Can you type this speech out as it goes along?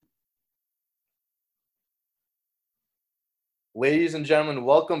Ladies and gentlemen,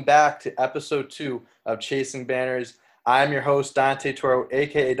 welcome back to episode 2 of Chasing Banners. I'm your host, Dante Toro,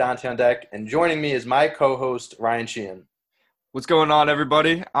 aka Dante on Deck, and joining me is my co host, Ryan Sheehan. What's going on,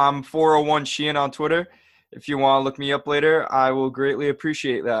 everybody? I'm 401 Sheehan on Twitter. If you want to look me up later, I will greatly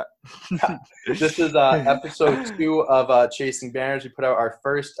appreciate that. This is episode 2 of Chasing Banners. We put out our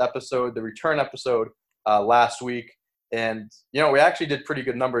first episode, the return episode, last week. And, we actually did pretty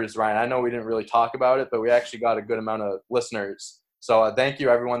good numbers, Ryan. I know we didn't really talk about it, but we actually got a good amount of listeners. So thank you,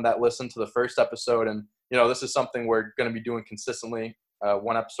 everyone that listened to the first episode. And, this is something we're going to be doing consistently,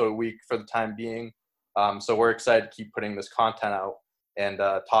 one episode a week for the time being. So we're excited to keep putting this content out and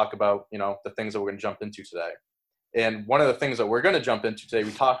talk about, the things that we're going to jump into today. And one of the things that we're going to jump into today,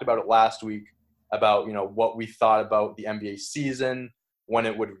 we talked about it last week about, what we thought about the NBA season, when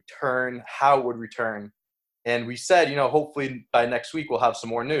it would return, how it would return. And we said, hopefully by next week we'll have some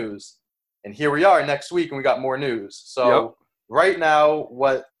more news. And here we are next week and we got more news. So Right now,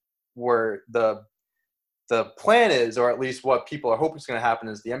 what the plan is, or at least what people are hoping is going to happen,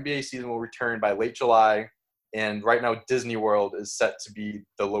 is the NBA season will return by late July. And right now, Disney World is set to be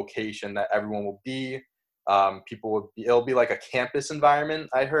the location that everyone will be. It'll be like a campus environment,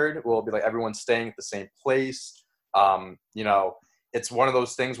 I heard. It will be like everyone staying at the same place. It's one of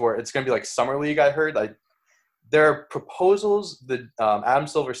those things where it's going to be like Summer League, I heard. There are proposals that Adam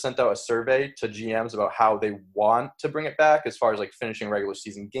Silver sent out a survey to GMs about how they want to bring it back as far as like finishing regular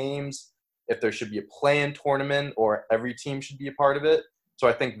season games, if there should be a play-in tournament or every team should be a part of it. So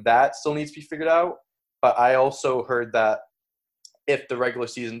I think that still needs to be figured out. But I also heard that if the regular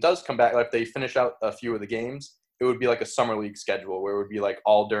season does come back, like if they finish out a few of the games, it would be like a summer league schedule where it would be like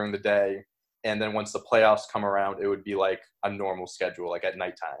all during the day. And then once the playoffs come around, it would be like a normal schedule, like at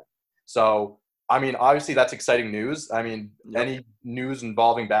nighttime. So obviously that's exciting news. Any news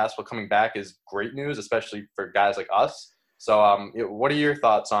involving basketball coming back is great news, especially for guys like us. So what are your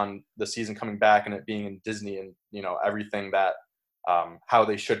thoughts on the season coming back and it being in Disney and, everything that how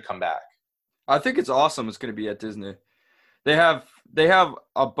they should come back? I think it's awesome it's going to be at Disney. They have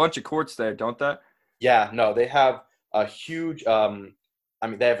a bunch of courts there, don't they? Yeah, no, they have a huge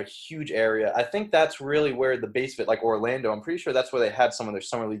they have a huge area. I think that's really where the base of it, like Orlando, I'm pretty sure that's where they had some of their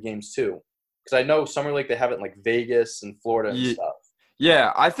summer league games too. Because I know Summer League, they have it in like Vegas and Florida and stuff.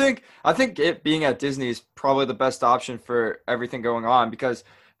 Yeah, I think it being at Disney is probably the best option for everything going on, because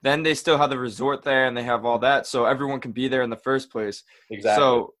then they still have the resort there and they have all that, so everyone can be there in the first place.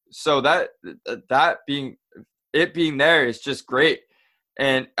 Exactly. So that being there is just great.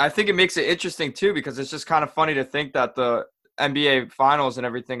 And I think it makes it interesting too, because it's just kind of funny to think that the NBA finals and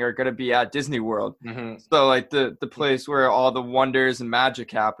everything are going to be at Disney World. Mm-hmm. So like the place where all the wonders and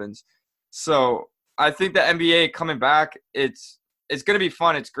magic happens. So I think the NBA coming back, it's going to be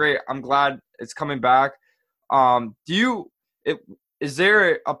fun. It's great. I'm glad it's coming back. Is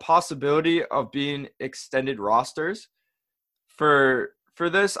there a possibility of being extended rosters for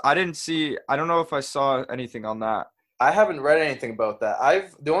this? I don't know if I saw anything on that. I haven't read anything about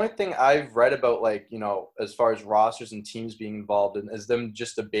that. The only thing I've read about, like, as far as rosters and teams being involved in, is them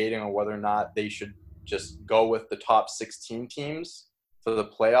just debating on whether or not they should just go with the top 16 teams for the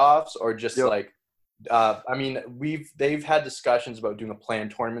playoffs, or just they've had discussions about doing a play-in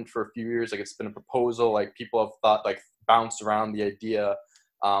tournament for a few years. Like, it's been a proposal, like people have thought, like, bounced around the idea.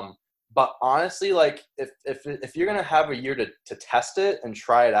 But honestly, like, if you're gonna have a year to test it and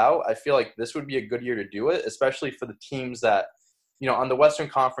try it out, I feel like this would be a good year to do it, especially for the teams that, on the Western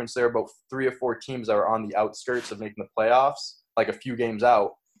Conference, there are about 3 or 4 teams that are on the outskirts of making the playoffs, like a few games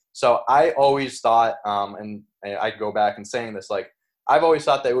out. So I always thought, and I go back and saying this, like, I've always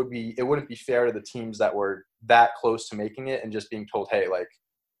thought that it wouldn't be fair to the teams that were that close to making it and just being told, hey, like,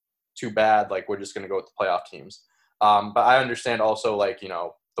 too bad, like, we're just going to go with the playoff teams. But I understand also, like,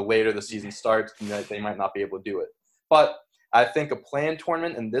 the later the season starts, they might not be able to do it. But I think a play-in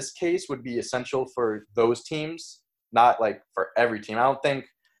tournament in this case would be essential for those teams, not like for every team. I don't think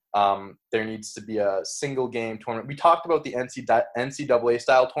there needs to be a single game tournament. We talked about the NCAA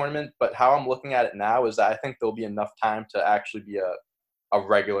style tournament, but how I'm looking at it now is that I think there'll be enough time to actually be a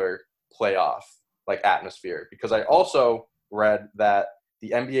regular playoff like atmosphere, because I also read that the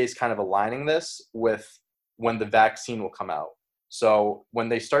NBA is kind of aligning this with when the vaccine will come out. So when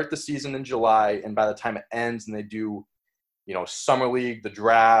they start the season in July, and by the time it ends and they do, summer league, the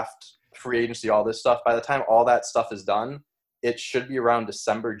draft, free agency, all this stuff, by the time all that stuff is done, it should be around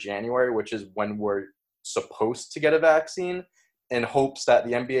December, January, which is when we're supposed to get a vaccine, in hopes that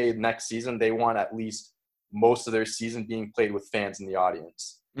the NBA next season, they want at least most of their season being played with fans in the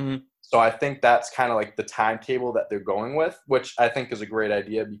audience. Mm-hmm. So I think that's kind of like the timetable that they're going with, which I think is a great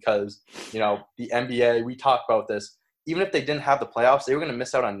idea, because, the NBA, we talk about this, even if they didn't have the playoffs, they were going to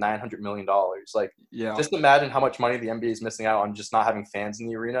miss out on $900 million. Like, Yeah. just imagine how much money the NBA is missing out on just not having fans in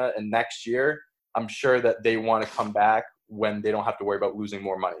the arena. And next year, I'm sure that they want to come back when they don't have to worry about losing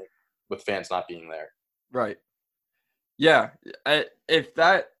more money with fans not being there. Right. Yeah. If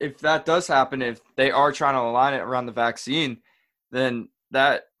that does happen, if they are trying to align it around the vaccine, then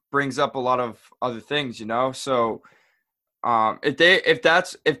that brings up a lot of other things, you know? So if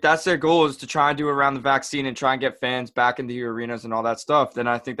that's their goal is to try and do around the vaccine and try and get fans back into the arenas and all that stuff, then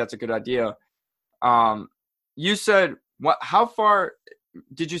I think that's a good idea. You said how far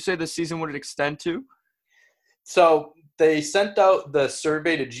did you say the season would it extend to? So they sent out the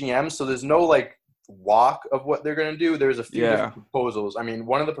survey to GM, so there's no like walk of what they're going to do. There's a few different proposals. I mean,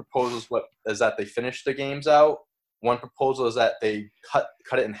 one of the proposals is that they finish the games out. One proposal is that they cut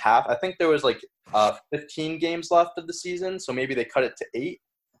it in half. I think there was like 15 games left of the season, so maybe they cut it to 8.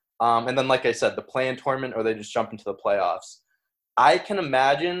 And then, like I said, the play-in tournament, or they just jump into the playoffs. I can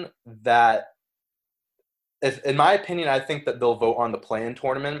imagine that, in my opinion, I think that they'll vote on the play-in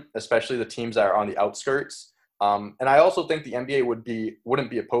tournament, especially the teams that are on the outskirts. And I also think the NBA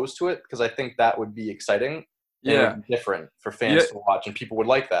wouldn't be opposed to it, because I think that would be exciting. Yeah, it would be different for fans to watch, and people would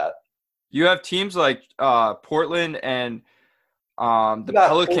like that. You have teams like Portland and the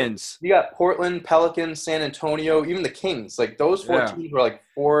Pelicans. You got Portland, Pelicans, San Antonio, even the Kings. Like, those 4 teams were like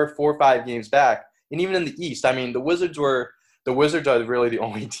 4 or 5 games back. And even in the East, I mean, the Wizards are really the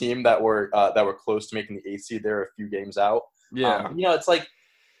only team that were close to making the 8th seed. They're a few games out. Yeah. It's like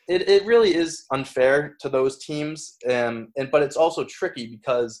it really is unfair to those teams, but it's also tricky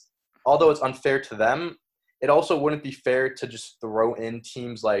because although it's unfair to them, it also wouldn't be fair to just throw in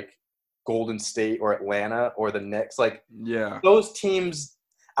teams like Golden State or Atlanta or the Knicks. Like, those teams,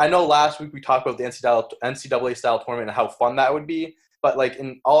 I know last week we talked about the NCAA style tournament and how fun that would be, but like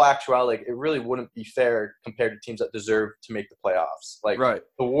in all actuality, like, it really wouldn't be fair compared to teams that deserve to make the playoffs. Like,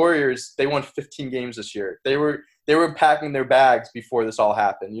 the Warriors, they won 15 games this year. They were packing their bags before this all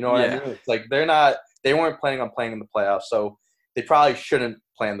happened. You know what I mean? It's like they weren't planning on playing in the playoffs, so they probably shouldn't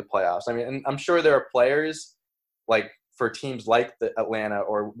play in the playoffs. I mean, and I'm sure there are players like for teams like the Atlanta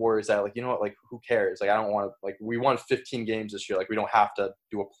or Warriors that, like, you know what, like, who cares? Like, I don't want to, like, we won 15 games this year. Like, we don't have to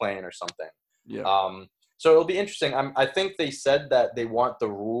do a play-in or something. Yeah. So it'll be interesting. I think they said that they want the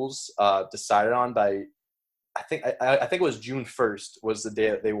rules decided on by, I think it was June 1st was the day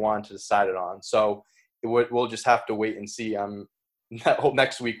that they wanted to decide it on. So we'll just have to wait and see.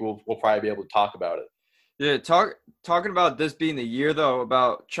 Next week we'll probably be able to talk about it. Yeah, talking about this being the year, though,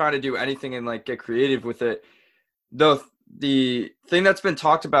 about trying to do anything and like get creative with it. The thing that's been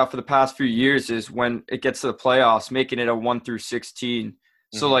talked about for the past few years is when it gets to the playoffs, making it a 1 through 16.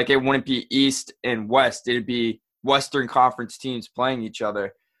 So like it wouldn't be East and West; it'd be Western Conference teams playing each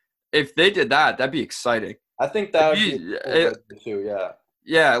other. If they did that, that'd be exciting. I think that would be cool too. Yeah.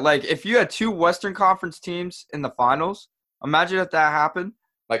 Yeah, like if you had 2 Western Conference teams in the finals, imagine if that happened.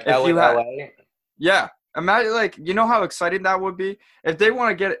 Like LA. Yeah, imagine, like, you know how exciting that would be if they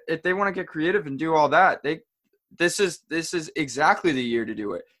want to get creative and do all that. This is exactly the year to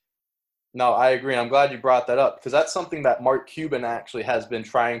do it. No, I agree. I'm glad you brought that up, because that's something that Mark Cuban actually has been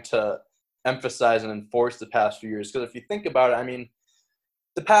trying to emphasize and enforce the past few years. Because if you think about it, I mean,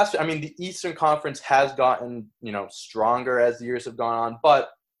 the Eastern Conference has gotten, stronger as the years have gone on, but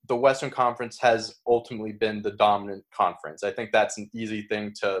the Western Conference has ultimately been the dominant conference. I think that's an easy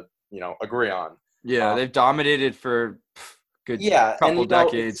thing to, agree on. Yeah, they've dominated for good couple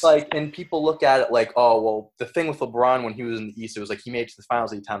decades. It's like, and people look at it like, oh, well, the thing with LeBron when he was in the East, it was like he made it to the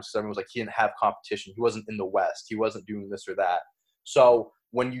finals 8 times because everyone was like, he didn't have competition. He wasn't in the West. He wasn't doing this or that. So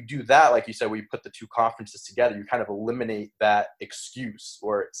when you do that, like you said, where you put the 2 conferences together, you kind of eliminate that excuse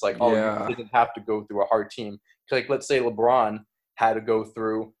where it's like, you didn't have to go through a hard team. Like, let's say LeBron had to go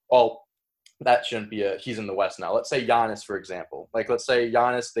through, that shouldn't be he's in the West now. Let's say Giannis, for example. Like, let's say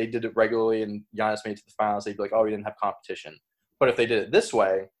Giannis, they did it regularly and Giannis made it to the finals. They'd be like, oh, he didn't have competition. But if they did it this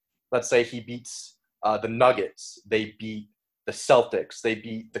way, let's say he beats the Nuggets, they beat the Celtics, they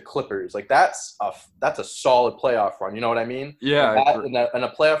beat the Clippers. Like, that's a solid playoff run. You know what I mean? Yeah. And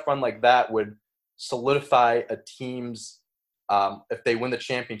a playoff run like that would solidify a team's if they win the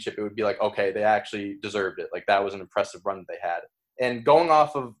championship, it would be like, okay, they actually deserved it. Like, that was an impressive run that they had. And going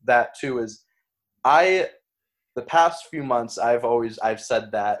off of that too is the past few months, I've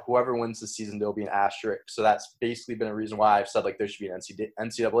said that whoever wins the season, there'll be an asterisk. So that's basically been a reason why I've said, like, there should be an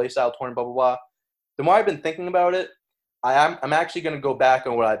NCAA style tournament, blah, blah, blah. The more I've been thinking about it, I'm actually going to go back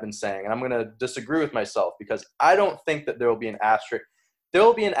on what I've been saying, and I'm going to disagree with myself because I don't think that there will be an asterisk. There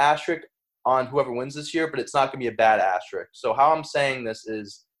will be an asterisk on whoever wins this year, but it's not going to be a bad asterisk. So how I'm saying this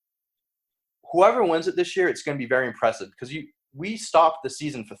is whoever wins it this year, it's going to be very impressive because we stopped the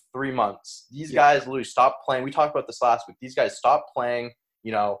season for 3 months. These guys literally stopped playing. We talked about this last week. These guys stopped playing.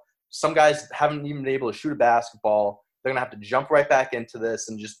 You know, some guys haven't even been able to shoot a basketball. They're going to have to jump right back into this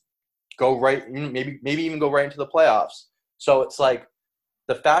and just go right, maybe even go right into the playoffs. So it's like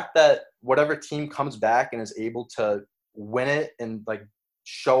the fact that whatever team comes back and is able to win it and like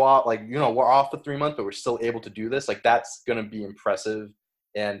show off, like, you know, we're off for 3 months, but we're still able to do this. Like, that's going to be impressive.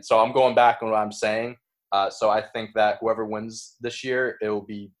 And so I'm going back on what I'm saying. So I think that whoever wins this year, it will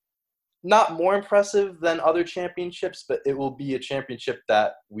be not more impressive than other championships, but it will be a championship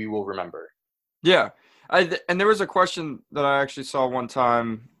that we will remember. Yeah. And there was a question that I actually saw one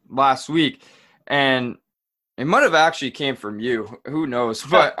time last week, and it might have actually came from you. Who knows?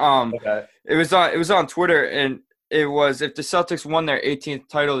 But Okay. it was on Twitter, and it was, if the Celtics won their 18th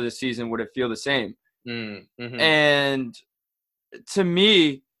title this season, would it feel the same? Mm-hmm. And to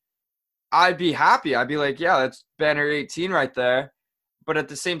me, I'd be happy. I'd be like, yeah, that's banner 18 right there. But at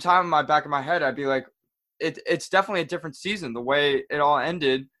the same time, in my back of my head, I'd be like, it's definitely a different season. The way it all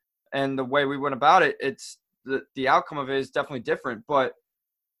ended and the way we went about it, it's the outcome of it is definitely different. But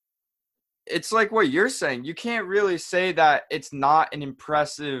it's like what you're saying. You can't really say that it's not an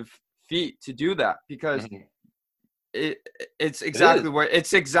impressive feat to do that, because it's exactly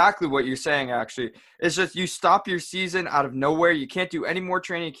what you're saying. Actually, it's just you stop your season out of nowhere. You can't do any more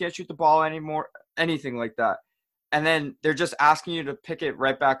training. You can't shoot the ball anymore, anything like that. And then they're just asking you to pick it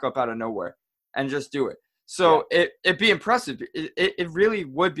right back up out of nowhere and just do it. So it'd be impressive. It really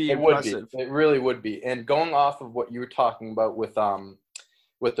would be impressive. It really would be. And going off of what you were talking about with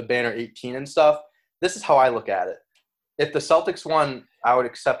the banner 18 and stuff, this is how I look at it. If the Celtics won, I would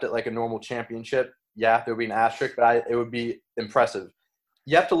accept it like a normal championship. Yeah, there would be an asterisk, but it would be impressive.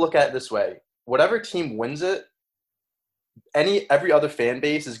 You have to look at it this way. Whatever team wins it, every other fan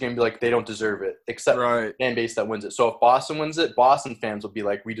base is going to be like, they don't deserve it, except the fan base that wins it. So if Boston wins it, Boston fans will be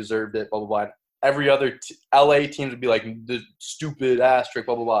like, we deserved it, blah, blah, blah. Every other LA teams would be like, the stupid asterisk,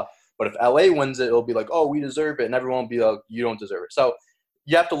 blah, blah, blah. But if LA wins it, it'll be like, oh, we deserve it. And everyone will be like, you don't deserve it. So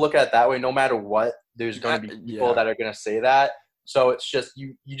you have to look at it that way. No matter what, there's going to be people that are going to say that. So it's just,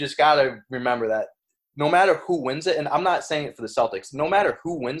 you just got to remember that no matter who wins it, and I'm not saying it for the Celtics, no matter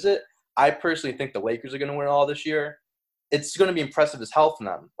who wins it, I personally think the Lakers are going to win it all this year. It's going to be impressive as hell for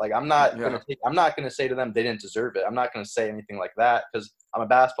them. Like, I'm not going to say to them they didn't deserve it. I'm not going to say anything like that because I'm a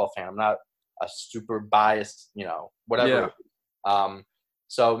basketball fan. I'm not a super biased, whatever. Yeah.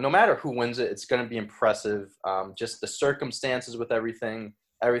 So no matter who wins it, it's going to be impressive. Just the circumstances with everything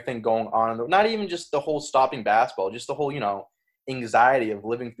going on. Not even just the whole stopping basketball, just the whole, anxiety of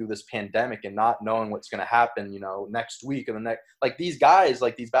living through this pandemic and not knowing what's going to happen, next week and the next. Like, these guys,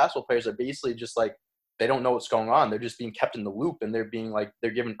 like these basketball players are basically just like, they don't know what's going on. They're just being kept in the loop, and they're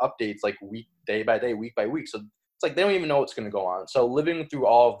given updates like day by day, week by week. So it's like they don't even know what's going to go on. So living through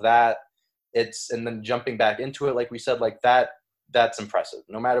all of that, and then jumping back into it, like we said, like that's impressive.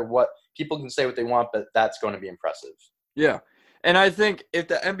 No matter what, people can say what they want, but that's going to be impressive. Yeah. And I think if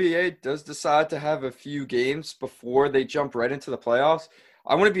the NBA does decide to have a few games before they jump right into the playoffs,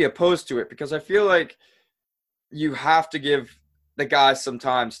 I wouldn't be opposed to it, because I feel like you have to give the guys some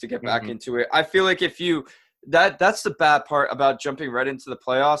time to get back into it. I feel like that's the bad part about jumping right into the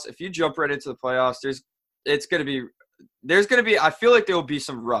playoffs. If you jump right into the playoffs, I feel like there will be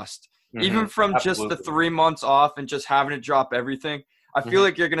some rust, even from just the 3 months off and just having to drop everything. I feel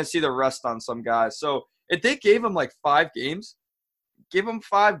like you're going to see the rust on some guys. So if they gave them like 5 games, give them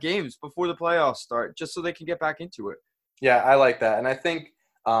 5 games before the playoffs start, just so they can get back into it. Yeah, I like that. And I think,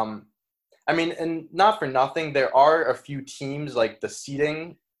 and not for nothing, there are a few teams, like the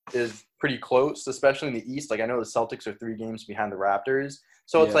seeding is pretty close, especially in the East. Like, I know the Celtics are 3 games behind the Raptors.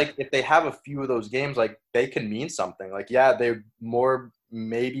 So it's like, if they have a few of those games, like, they can mean something. Like, yeah, they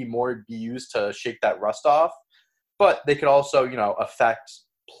maybe more be used to shake that rust off, but they could also, affect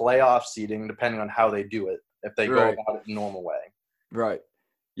playoff seeding depending on how they do it, if they go about it the normal way. Right.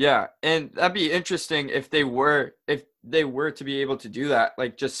 Yeah, and that'd be interesting if they were to be able to do that,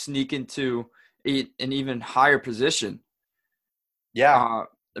 like just sneak into an even higher position. Yeah.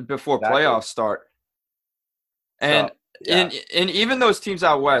 Before playoffs start. And even those teams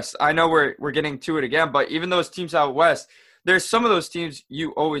out west, I know we're getting to it again, but even those teams out west, there's some of those teams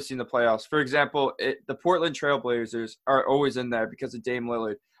you always see in the playoffs. For example, the Portland Trailblazers are always in there because of Dame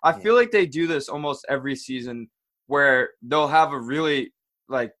Lillard. I feel like they do this almost every season, where they'll have a really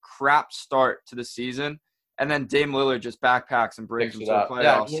like crap start to the season, and then Dame Lillard just backpacks and brings them to the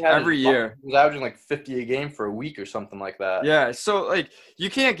playoffs every year. He was averaging like 50 a game for a week or something like that. Yeah, so like you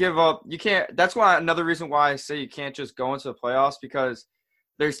can't give up. You can't. That's why another reason why I say you can't just go into the playoffs, because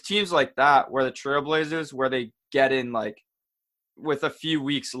there's teams like that where the Trailblazers, where they get in like with a few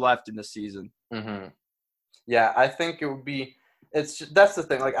weeks left in the season. Mm-hmm. Yeah, I think it would be. That's the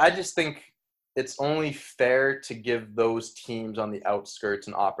thing. Like, I just think it's only fair to give those teams on the outskirts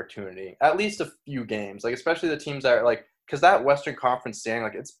an opportunity, at least a few games. Like, especially the teams that are like, because that Western Conference standing,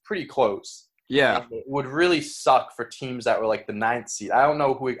 like, it's pretty close. Yeah. And it would really suck for teams that were like the ninth seed. I don't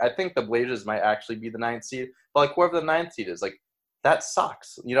know who. I think the Blazers might actually be the ninth seed, but like whoever the ninth seed is, like that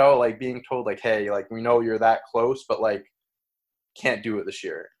sucks. You know, like being told like, hey, like we know you're that close, but like can't do it this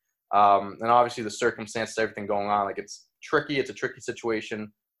year. And obviously the circumstances, everything going on, like it's tricky. It's a tricky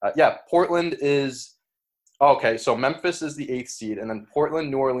situation. Yeah, Portland is okay. So Memphis is the 8th seed, and then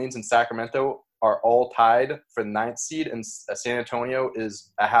Portland, New Orleans, and Sacramento are all tied for the 9th seed, and San Antonio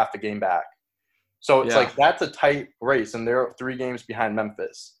is a half a game back. So it's like that's a tight race, and they're 3 games behind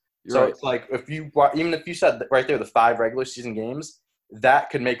Memphis. So it's like even if you said right there the 5 regular season games, that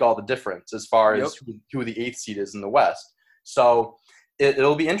could make all the difference as far as who the 8th seed is in the West. So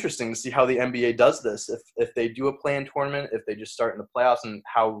it'll be interesting to see how the NBA does this. If they do a play-in tournament, if they just start in the playoffs, and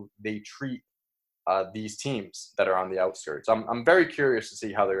how they treat these teams that are on the outskirts. I'm very curious to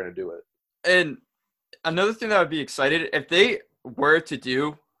see how they're going to do it. And another thing that would be excited if they were to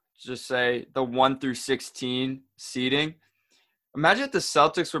do, just say the 1 through 16 seeding. Imagine if the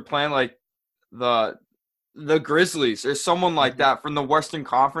Celtics were playing like the Grizzlies or someone like that from the Western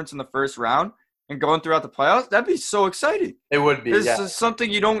Conference in the first round and going throughout the playoffs. That'd be so exciting. It would be. This is something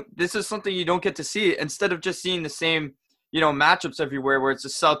you don't get to see instead of just seeing the same, matchups everywhere where it's the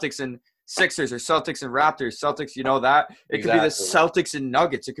Celtics and Sixers or Celtics and Raptors. Celtics, that. It could be the Celtics and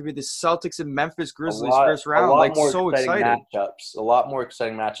Nuggets. It could be the Celtics and Memphis Grizzlies first round. Like, so exciting matchups. A lot more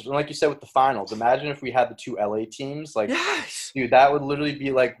exciting matchups. And like you said with the finals, imagine if we had the 2 LA teams. Like, dude, that would literally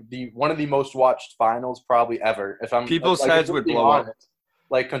be like one of the most watched finals probably ever. People's heads would blow up.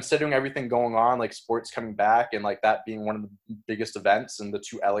 Like, considering everything going on, like sports coming back and like that being one of the biggest events and the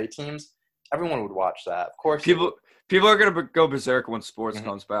 2 LA teams, everyone would watch that. Of course, People are gonna go berserk when sports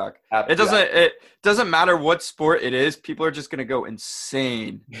comes back. Absolutely. It doesn't matter what sport it is. People are just gonna go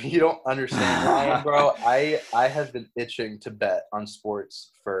insane. You don't understand, Ryan, bro. I have been itching to bet on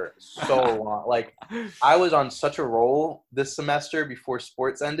sports for so long. Like, I was on such a roll this semester before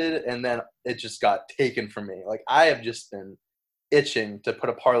sports ended, and then it just got taken from me. Like, I have just been itching to put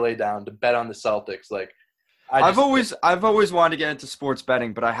a parlay down to bet on the Celtics. Like, I've always wanted to get into sports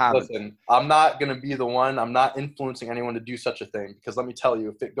betting, but I haven't. Listen, I'm not going to be the one. I'm not influencing anyone to do such a thing, because let me tell you,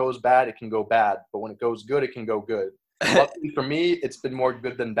 if it goes bad, it can go bad. But when it goes good, it can go good. Luckily for me, it's been more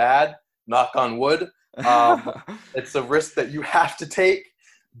good than bad. Knock on wood. It's a risk that you have to take.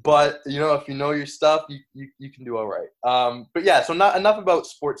 But, if you know your stuff, you can do all right. But, yeah, so not enough about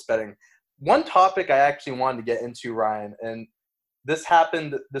sports betting. One topic I actually wanted to get into, Ryan, and this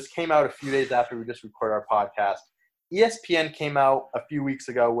came out a few days after we just recorded our podcast. ESPN came out a few weeks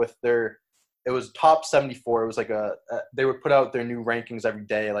ago with it was top 74. It was like they would put out their new rankings every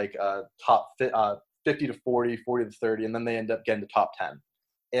day, like top 50 to 40, 40 to 30, and then they end up getting the top 10.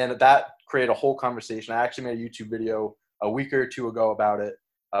 And that created a whole conversation. I actually made a YouTube video a week or 2 ago about it,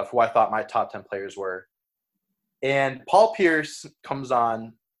 for who I thought my top 10 players were. And Paul Pierce comes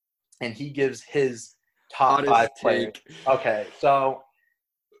on, and he gives his top 5 players. Okay, so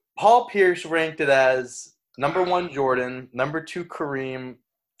Paul Pierce ranked it as number 1 Jordan, number 2 Kareem,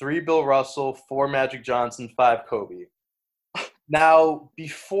 3 Bill Russell, 4 Magic Johnson, 5 Kobe. Now,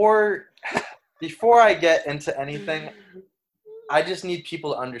 before I get into anything, I just need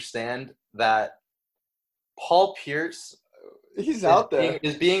people to understand that Paul Pierce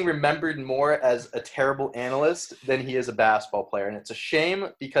is being remembered more as a terrible analyst than he is a basketball player, and it's a shame,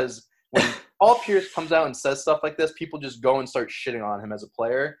 because when Paul Pierce comes out and says stuff like this, people just go and start shitting on him as a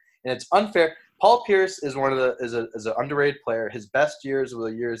player, and it's unfair. Paul Pierce is is an underrated player. His best years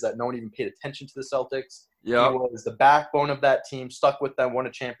were the years that no one even paid attention to the Celtics. Yep. He was the backbone of that team, stuck with them, won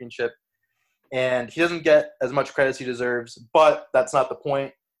a championship, and he doesn't get as much credit as he deserves. But that's not the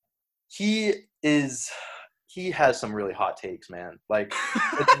point. He has some really hot takes, man. Like,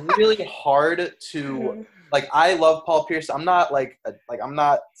 it's really hard to. Like, I love Paul Pierce. I'm not I'm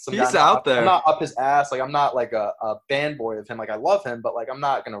not some He's out there. I'm not up his ass. Like, I'm not like a fanboy of him. Like, I love him, but like, I'm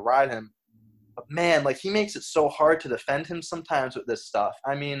not gonna ride him. But man, like, he makes it so hard to defend him sometimes with this stuff.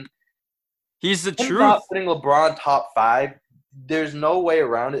 I mean, he's the truth. Not putting LeBron top 5. There's no way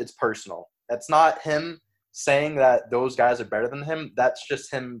around it. It's personal. That's not him saying that those guys are better than him. That's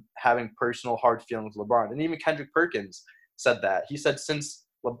just him having personal hard feelings with LeBron. And even Kendrick Perkins said that. He said since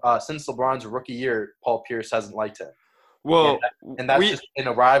LeBron's rookie year, Paul Pierce hasn't liked him. Well, and that's just in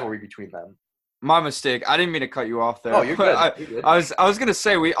a rivalry between them. My mistake. I didn't mean to cut you off there. Oh, you're good. I, You're good. I was gonna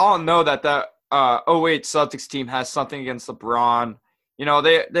say we all know that '08 Celtics team has something against LeBron. You know,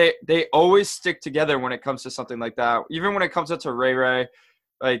 they always stick together when it comes to something like that. Even when it comes up to Ray Ray,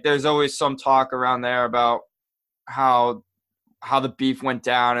 like there's always some talk around there about how the beef went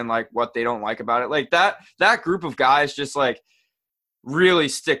down and like what they don't like about it. Like that group of guys just like really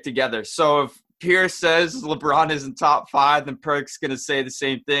stick together. So if Pierce says LeBron is in top 5, then Perk's going to say the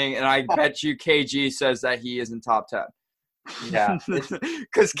same thing. And I bet you KG says that he is in top 10. Yeah.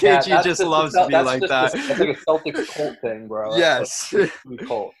 Because KG just loves to be like that. That's like a Celtics cult thing, bro. Yes. Like,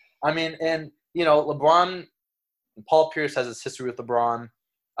 cult. I mean, and, you know, LeBron, Paul Pierce has his history with LeBron.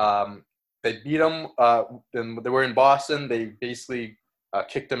 They beat him. They were in Boston. They basically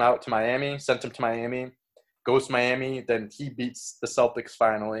kicked him out to Miami, sent him to Miami, goes to Miami. Then he beats the Celtics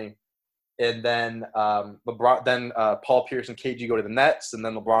finally. And then Paul Pierce and KG go to the Nets, and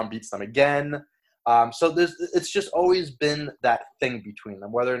then LeBron beats them again. So it's just always been that thing between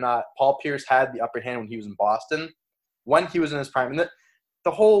them, whether or not Paul Pierce had the upper hand when he was in Boston, when he was in his prime. And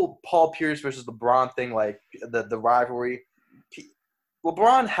the whole Paul Pierce versus LeBron thing, like the rivalry,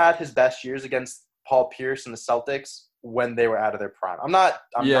 LeBron had his best years against Paul Pierce and the Celtics when they were out of their prime. I'm not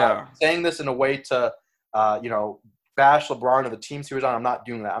saying this in a way to, bash LeBron or the teams he was on. I'm not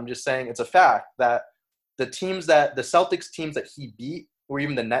doing that. I'm just saying it's a fact that the Celtics teams that he beat, or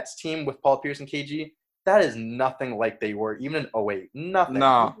even the Nets team with Paul Pierce and KG, that is nothing like they were even in '08. Nothing.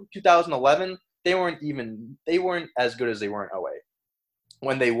 No. Even 2011, they weren't as good as they were in '08.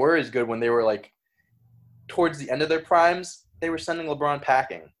 When they were as good, when they were like towards the end of their primes, they were sending LeBron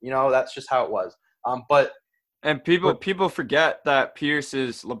packing. You know, that's just how it was. And people forget that Pierce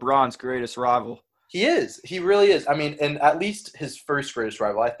is LeBron's greatest rival. He is. He really is. I mean, and at least his first greatest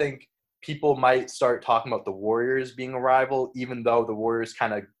rival. I think people might start talking about the Warriors being a rival, even though the Warriors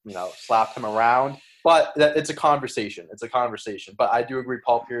kind of, slapped him around. But it's a conversation. It's a conversation. But I do agree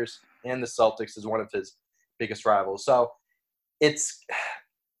Paul Pierce and the Celtics is one of his biggest rivals. So it's,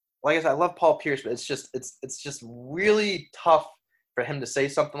 like I said, I love Paul Pierce, but it's just really tough for him to say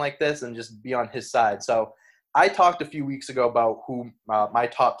something like this and just be on his side. So I talked a few weeks ago about who my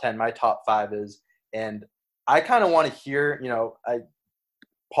top 10, my top 5 is. And I kind of want to hear,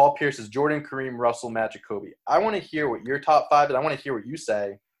 Paul Pierce is Jordan, Kareem, Russell, Magic, Kobe. I want to hear what your top 5 is. I want to hear what you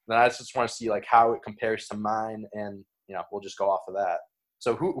say. Then I just want to see like how it compares to mine, and we'll just go off of that.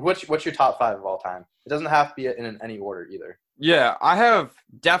 So what's your top 5 of all time? It doesn't have to be in any order either. Yeah, I have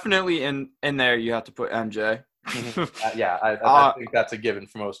definitely in there. You have to put MJ. Yeah, I think that's a given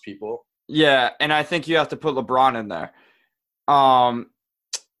for most people. Yeah, and I think you have to put LeBron in there. I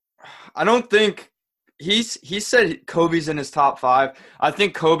don't think. He said Kobe's in his top 5. I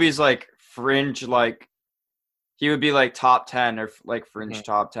think Kobe's like fringe, like he would be like top 10 or like fringe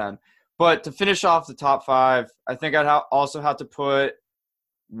top 10. But to finish off the top 5, I think I'd also have to put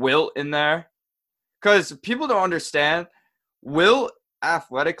Wilt in there, because people don't understand. Wilt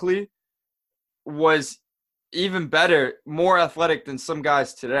athletically was even better, more athletic than some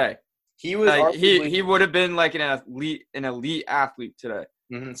guys today. He was like, he would have been like an elite athlete today.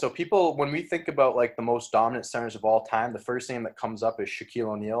 Mm-hmm. So people, when we think about like the most dominant centers of all time, the first name that comes up is Shaquille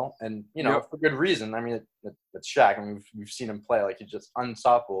O'Neal, and for good reason. I mean, it's Shaq. I mean, we've seen him play, like he's just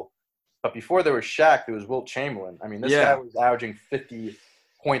unstoppable. But before there was Shaq, there was Wilt Chamberlain. I mean, this guy was averaging 50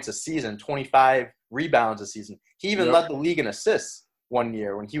 points a season, 25 rebounds a season. He even led the league in assists one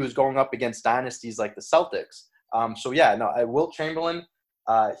year when he was going up against dynasties like the Celtics. Wilt Chamberlain,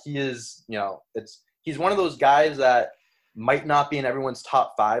 he is, he's one of those guys that might not be in everyone's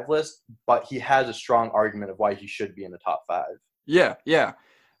top 5 list, but he has a strong argument of why he should be in the top 5. Yeah.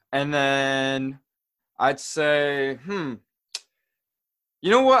 And then I'd say, you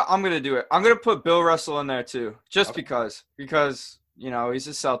know what? I'm going to do it. I'm going to put Bill Russell in there too, just because, he's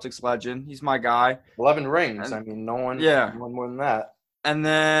a Celtics legend. He's my guy. 11 rings. I mean, no one more than that. And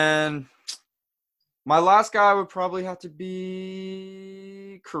then my last guy would probably have to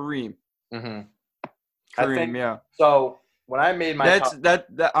be Kareem. Mm-hmm. Kareem, So when I made my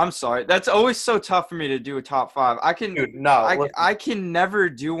I'm sorry. That's always so tough for me to do a top 5. I can never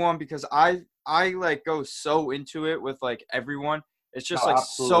do one because I like go so into it with like everyone. It's just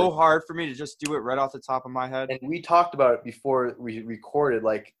so hard for me to just do it right off the top of my head. And we talked about it before we recorded.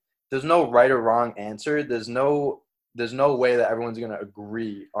 Like, there's no right or wrong answer. There's no way that everyone's going to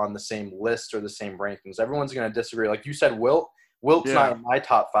agree on the same list or the same rankings. Everyone's going to disagree. Like you said, Wilt's not in my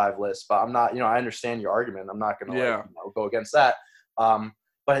top 5 list, but I'm not, I understand your argument. I'm not going to go against that.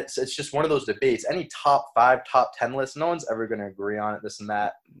 but it's just one of those debates. Any top 5, top 10 list, no one's ever going to agree on it, this and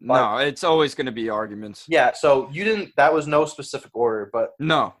that. But, No, it's always going to be arguments. Yeah, so that was no specific order, but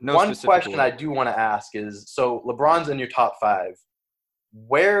No one specific question order. I do want to ask is, so LeBron's in your top 5.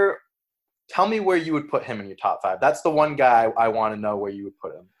 Tell me where you would put him in your top 5. That's the one guy I want to know where you would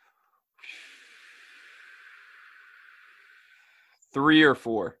put him. 3 or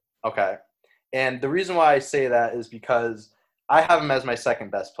 4. Okay. And the reason why I say that is because I have him as my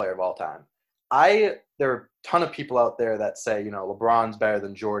second best player of all time. There are a ton of people out there that say, LeBron's better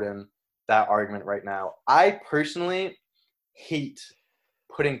than Jordan, that argument right now. I personally hate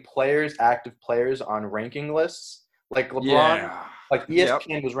putting active players on ranking lists. Like LeBron, like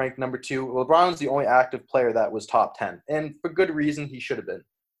ESPN was ranked number 2. LeBron's the only active player that was top 10. And for good reason, he should have been.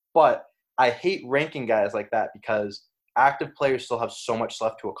 But I hate ranking guys like that because active players still have so much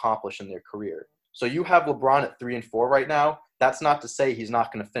left to accomplish in their career. So you have LeBron at 3 and 4 right now. That's not to say he's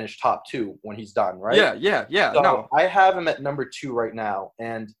not going to finish top 2 when he's done, right? Yeah. So No, I have him at number 2 right now.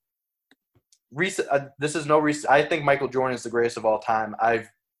 And this is no recent. I think Michael Jordan is the greatest of all time. I've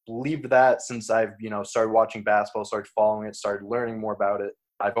believed that since I've started watching basketball, started following it, started learning more about it.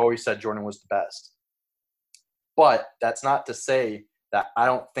 I've always said Jordan was the best. But that's not to say that I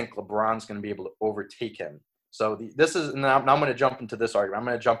don't think LeBron's going to be able to overtake him. So now I'm going to jump into this argument. I'm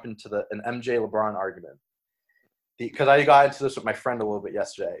going to jump into an MJ LeBron argument because I got into this with my friend a little bit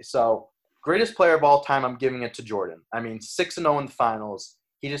yesterday. So greatest player of all time, I'm giving it to Jordan. I mean, 6-0 in the finals.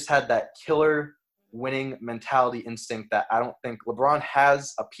 He just had that killer winning mentality instinct that I don't think LeBron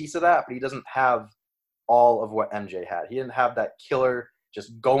has a piece of that, but he doesn't have all of what MJ had. He didn't have that killer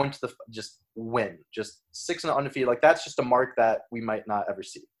just go into just win, just 6-0 undefeated. Like that's just a mark that we might not ever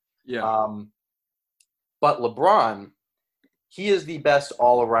see. Yeah. But LeBron, he is the best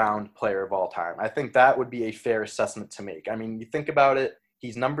all-around player of all time. I think that would be a fair assessment to make. I mean, you think about it,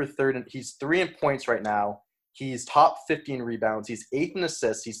 he's number 3, he's 3 in points right now. He's top 50 in rebounds. He's 8th in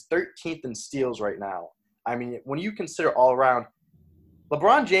assists. He's 13th in steals right now. I mean, when you consider all around,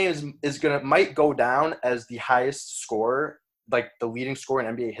 LeBron James might go down as the highest scorer, like the leading scorer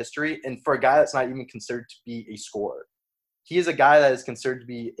in NBA history, and for a guy that's not even considered to be a scorer. He is a guy that is considered to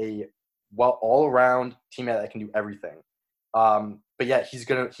be a all-around teammate that can do everything. But yeah,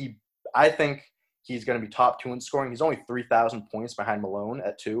 I think he's gonna be top 2 in scoring. He's only 3,000 points behind Malone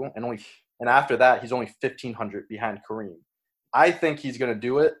at 2, and after that, he's only 1,500 behind Kareem. I think he's gonna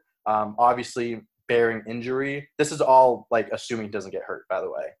do it. Obviously, bearing injury. This is all like assuming he doesn't get hurt. By the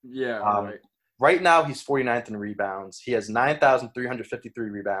way. Yeah. Right. Right now, he's 49th in rebounds. He has 9,353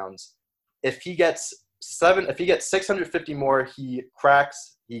 rebounds. If he gets 650 more, he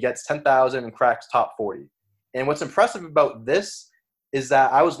gets 10,000 and cracks top 40. And what's impressive about this is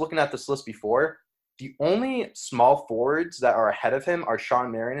that I was looking at this list before. The only small forwards that are ahead of him are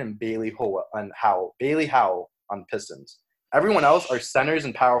Shawn Marion and Bailey Howell on the Pistons. Everyone else are centers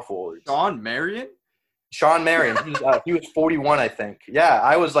and power forwards. Shawn Marion? Shawn Marion. He was 41, I think. Yeah,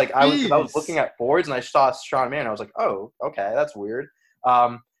 I was looking at forwards and I saw Shawn Marion. I was like, oh, okay, that's weird.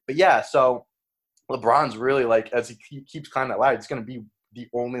 But yeah, so LeBron's really as he keeps climbing that ladder, he's going to be the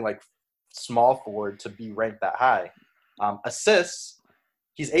only small forward to be ranked that high. Assists,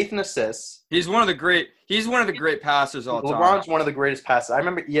 he's 8th in assists. He's one of the great passers all time. LeBron's one of the greatest passers. I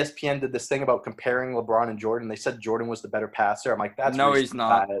remember ESPN did this thing about comparing LeBron and Jordan. They said Jordan was the better passer. I'm like, that's no, he's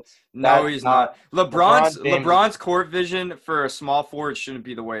not. No, he's not. LeBron's court vision for a small forward shouldn't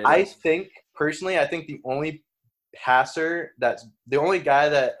be the way it is. I think the only passer the only guy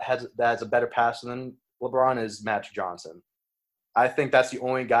that has a better passer than LeBron is Magic Johnson. I think that's the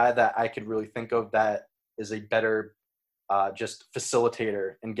only guy that I could really think of that is a better just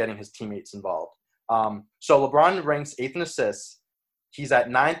facilitator in getting his teammates involved. So LeBron ranks 8th in assists. He's at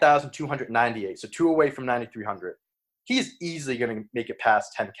 9,298, so 2 away from 9,300. He's easily going to make it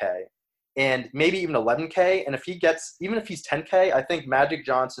past 10K and maybe even 11K. And even if he's 10K, I think Magic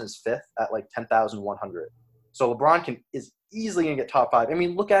Johnson is 5th at 10,100. So LeBron is easily going to get top 5. I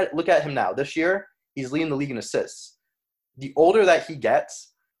mean, look at him now. This year, he's leading the league in assists. The older that he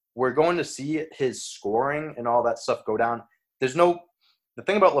gets, we're going to see his scoring and all that stuff go down. The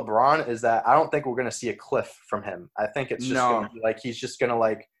thing about LeBron is that I don't think we're going to see a cliff from him. I think it's just going to be he's just going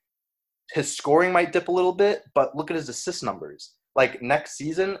to his scoring might dip a little bit, but look at his assist numbers. Next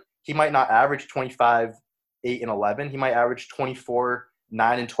season, he might not average 25, 8, and 11. He might average 24,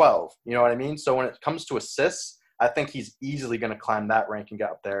 9, and 12. You know what I mean? So when it comes to assists, I think he's easily going to climb that ranking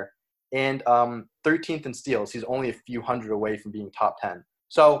up there. And 13th in steals. He's only a few hundred away from being top 10.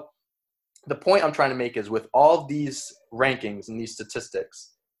 So the point I'm trying to make is with all of these rankings and these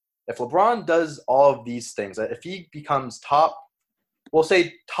statistics, if LeBron does all of these things, if he becomes top we'll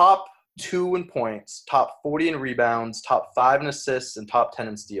say top 2 in points, top 40 in rebounds, top 5 in assists, and top 10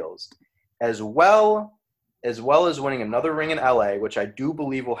 in steals, as well as winning another ring in LA, which I do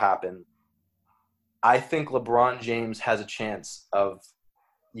believe will happen. I think LeBron James has a chance of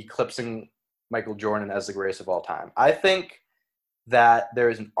eclipsing Michael Jordan as the greatest of all time. I think that there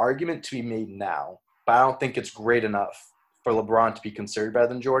is an argument to be made now, but I don't think it's great enough for LeBron to be considered better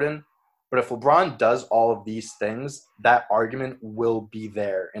than Jordan. But if LeBron does all of these things, that argument will be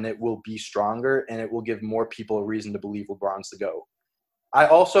there, and it will be stronger, and it will give more people a reason to believe LeBron's the GOAT.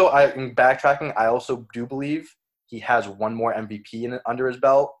 In backtracking, I also do believe he has one more MVP under his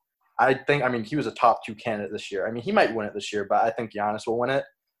belt. He was a top 2 candidate this year. I mean, he might win it this year, but I think Giannis will win it.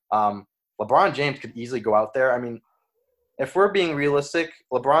 LeBron James could easily go out there. I mean, if we're being realistic,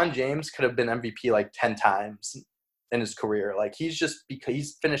 LeBron James could have been MVP like 10 times in his career. Like, he's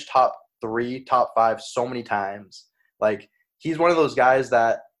finished top 3, top 5 so many times. Like, he's one of those guys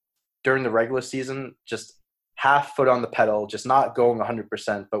that during the regular season just half foot on the pedal, just not going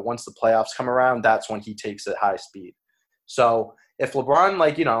 100%. But once the playoffs come around, that's when he takes it high speed. So if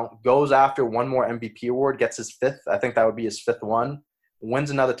LeBron, goes after one more MVP award, gets his 5th, I think that would be his 5th one,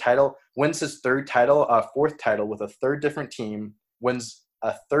 wins another title, wins his 4th title with a 3rd different team, wins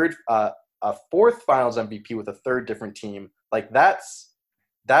a 4th Finals MVP with a 3rd different team. Like, that's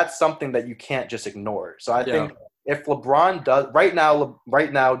something that you can't just ignore. So I think if LeBron does right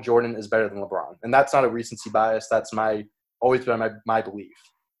now, Jordan is better than LeBron, and that's not a recency bias. That's always been my belief.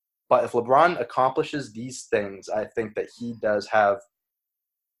 But if LeBron accomplishes these things, I think that he does have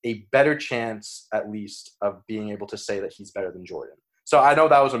a better chance, at least, of being able to say that he's better than Jordan. So I know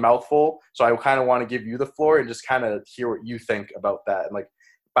that was a mouthful, so I kind of want to give you the floor and just kind of hear what you think about that. And, like,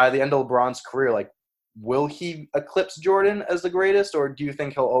 by the end of LeBron's career, like, will he eclipse Jordan as the greatest, or do you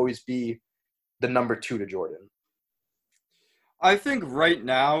think he'll always be the number 2 to Jordan? I think right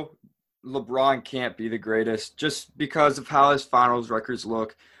now LeBron can't be the greatest just because of how his finals records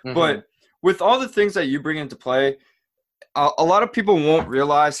look. Mm-hmm. But with all the things that you bring into play, a lot of people won't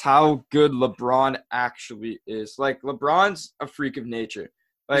realize how good LeBron actually is. Like, LeBron's a freak of nature.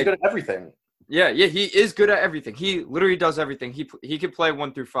 Like, he's good at everything. Yeah, he is good at everything. He literally does everything. He can play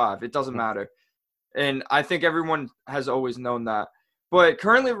 1 through 5. It doesn't matter. And I think everyone has always known that. But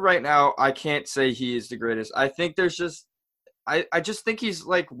currently right now, I can't say he is the greatest. I think there's just I just think he's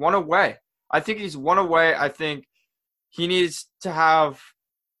like one away. I think he's one away. I think he needs to have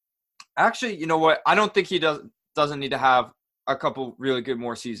 – actually, you know what? I don't think he doesn't need to have a couple really good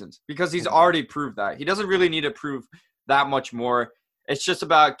more seasons because he's already proved that. He doesn't really need to prove that much more. It's just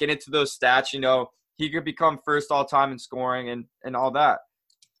about getting to those stats. He could become first all-time in scoring and all that.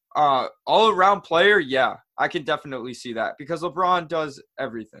 All-around player, yeah, I can definitely see that because LeBron does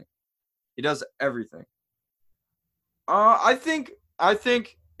everything. He does everything. I think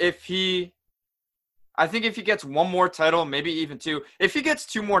if he gets one more title, maybe even 2. If he gets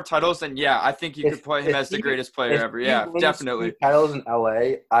 2 more titles, then yeah, I think you could put him as the greatest player ever. Yeah, definitely. 2 titles in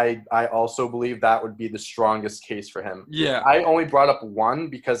LA, I also believe that would be the strongest case for him. Yeah. I only brought up 1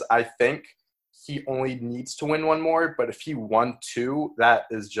 because I think he only needs to win 1 more, but if he won 2, that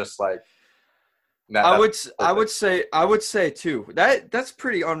is just like I would say 2. That's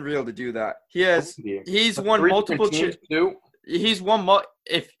pretty unreal to do that. He's won multiple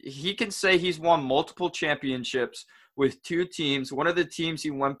if he can say he's won multiple championships with 2 teams, one of the teams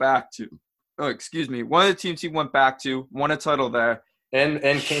he went back to. One of the teams he went back to won a title there and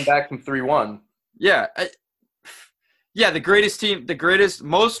came back from 3-1. Yeah. Yeah, the greatest team, the greatest,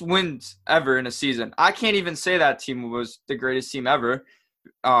 most wins ever in a season. I can't even say that team was the greatest team ever.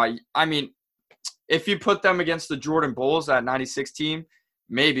 I mean, if you put them against the Jordan Bulls, that 96 team,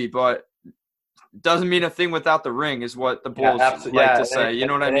 maybe, but doesn't mean a thing without the ring is what the Bulls like to say. You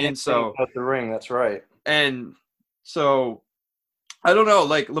know what I mean? So without the ring, that's right. And so I don't know,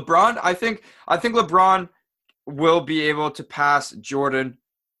 like LeBron, I think LeBron will be able to pass Jordan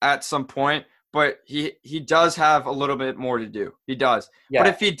at some point. But he does have a little bit more to do. He does. Yeah. But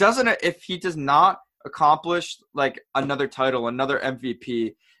if he does not accomplish like another title, another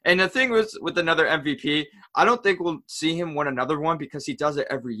MVP, and the thing with another MVP, I don't think we'll see him win another one because he does it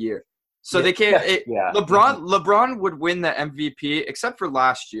every year. So they can't. LeBron would win the MVP except for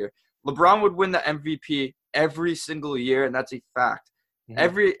last year. LeBron would win the MVP every single year, and that's a fact.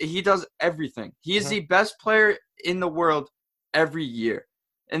 Mm-hmm. He does everything. He is the best player in the world every year.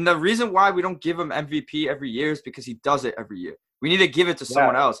 And the reason why we don't give him MVP every year is because he does it every year. We need to give it to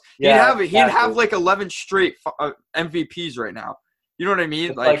someone else. He'd have like 11 straight MVPs right now. You know what I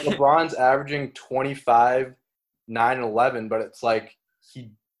mean? It's like LeBron's averaging 25, 9, and 11, but it's like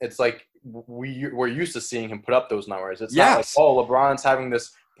we're used to seeing him put up those numbers. It's not like, Yes. oh, LeBron's having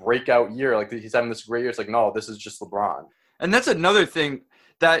this breakout year, like he's having this great year. It's like, no, this is just LeBron. And that's another thing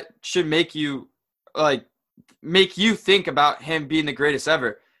that should make you think about him being the greatest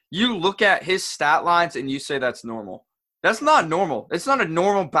ever. You look at his stat lines and you say that's normal. That's not normal. It's not a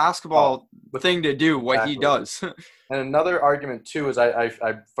normal basketball thing to do what he does. And another argument too is I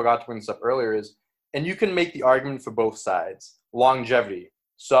forgot to bring this up earlier is, and you can make the argument for both sides, longevity.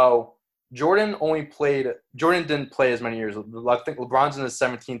 So Jordan didn't play as many years. I think LeBron's in his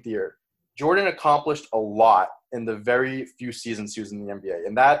 17th year. Jordan accomplished a lot in the very few seasons he was in the NBA,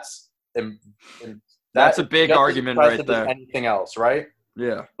 and that's a big argument right there. Anything else, right?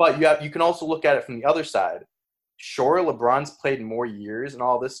 Yeah. But you can also look at it from the other side. Sure, LeBron's played more years and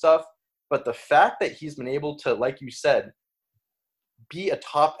all this stuff, but the fact that he's been able to, like you said, be a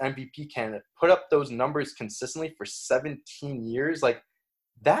top MVP candidate, put up those numbers consistently for 17 years, like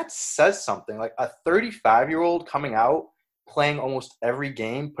that says something. Like a 35-year-old coming out, playing almost every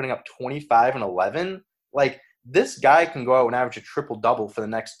game, putting up 25 and 11, like this guy can go out and average a triple-double for the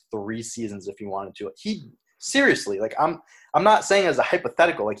next 3 seasons if he wanted to. Seriously, like I'm not saying as a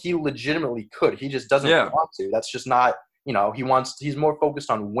hypothetical, like he legitimately could. He just doesn't want to. That's just not, he's more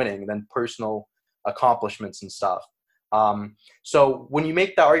focused on winning than personal accomplishments and stuff. So when you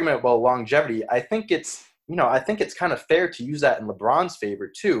make that argument about longevity, I think it's kind of fair to use that in LeBron's favor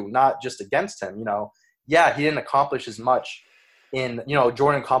too, not just against him. Yeah, he didn't accomplish as much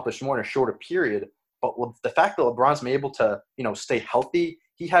Jordan accomplished more in a shorter period, but the fact that LeBron's been able to, stay healthy.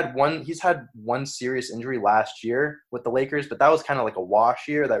 He's had one serious injury last year with the Lakers, but that was kind of like a wash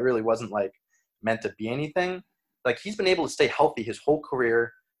year that really wasn't like meant to be anything. Like he's been able to stay healthy his whole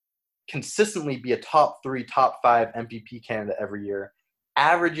career, consistently be a top 3, top 5 MVP candidate every year.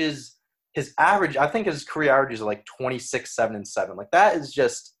 I think his career averages are like 26, 7, and 7. Like that is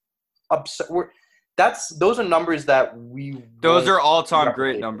just absurd. Those are numbers that those are all-time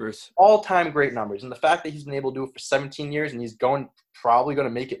great numbers. All-time great numbers. And the fact that he's been able to do it for 17 years and he's probably going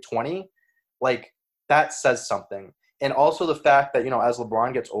to make it 20, like that says something. And also the fact that, as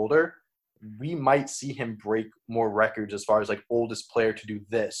LeBron gets older, we might see him break more records as far as like oldest player to do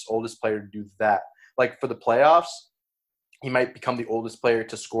this, oldest player to do that. Like for the playoffs, he might become the oldest player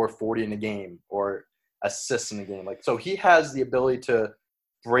to score 40 in a game or assists in a game. Like, so he has the ability to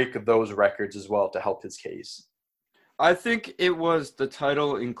break those records as well to help his case. I think it was the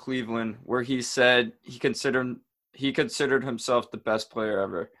title in Cleveland where he said he considered himself the best player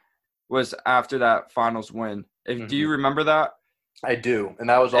ever, was after that finals win. Do you remember that? I do. And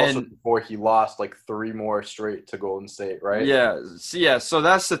that was also before he lost like 3 more straight to Golden State, right? Yeah. So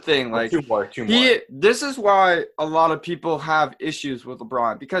that's the thing. Like 2 more. This is why a lot of people have issues with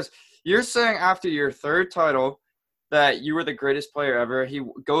LeBron, because you're saying after your 3rd title that you were the greatest player ever. He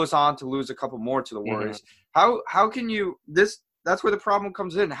goes on to lose a couple more to the Warriors. How can you that's where the problem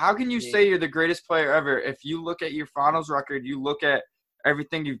comes in. How can you say you're the greatest player ever if you look at your finals record, you look at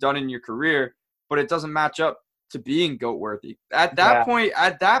everything you've done in your career, but it doesn't match up to being GOAT worthy? At that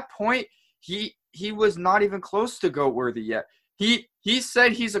point, he was not even close to GOAT worthy yet. He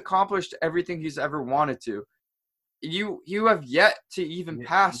said he's accomplished everything he's ever wanted to. You have yet to even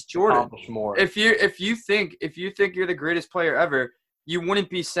pass Jordan. More. If you think you're the greatest player ever, you wouldn't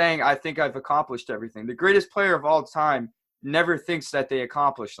be saying, I think I've accomplished everything. The greatest player of all time never thinks that they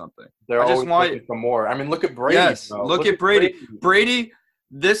accomplished something. They're always looking for more. I mean, look at Brady. Yes, look at Brady. Brady,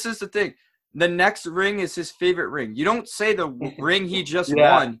 this is the thing. The next ring is his favorite ring. You don't say the ring he just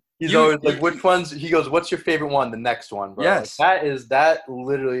won. He's always like, which ones? He goes, what's your favorite one? The next one, bro. Yes.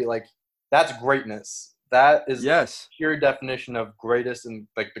 Like, that's greatness. That is pure definition of greatest and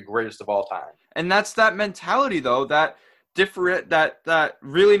like the greatest of all time. And that's that mentality though that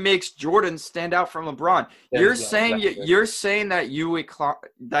really makes Jordan stand out from LeBron. You're saying that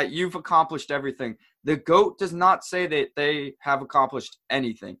you've accomplished everything. The GOAT does not say that they have accomplished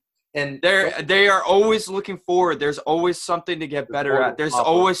anything. And they are always looking forward. There's always something to get better at. There's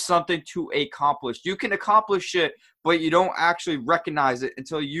always something to accomplish. You can accomplish it, but you don't actually recognize it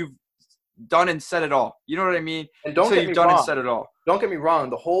until you've done and said it all. You know what I mean? And don't get me wrong.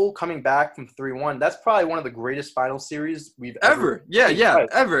 The whole coming back from 3-1, that's probably one of the greatest final series we've ever.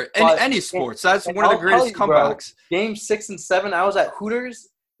 Ever. In any sports. That's one of the greatest comebacks. Bro, game 6 and 7, I was at Hooters.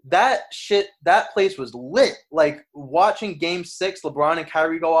 That place was lit. Like, watching game 6, LeBron and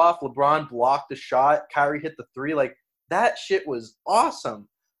Kyrie go off. LeBron blocked the shot. Kyrie hit the 3. Like, that shit was awesome.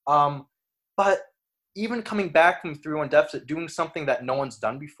 But even coming back from 3-1 deficit, doing something that no one's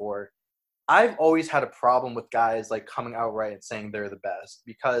done before, I've always had a problem with guys like coming outright and saying they're the best,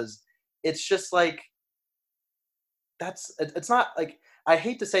 because it's just like it's not like, I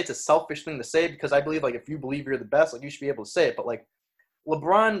hate to say it's a selfish thing to say because I believe like if you believe you're the best, like you should be able to say it. But like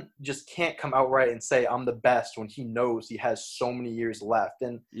LeBron just can't come outright and say I'm the best when he knows he has so many years left,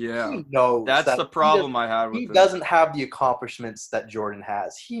 and Yeah, he knows that's that the problem I had with he him. doesn't have the accomplishments that Jordan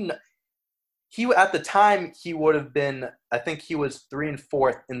has. He at the time he would have been, I think he was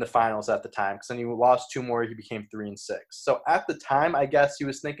 3-4 in the finals at the time because then he lost 2 more, he became 3-6. So at the time, I guess he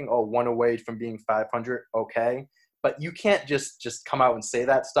was thinking, oh, 1 away from being 500, okay, but you can't just come out and say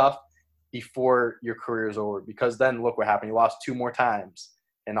that stuff before your career is over because then look what happened. He lost 2 more times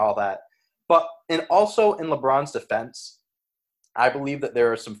and all that. But and also in LeBron's defense, I believe that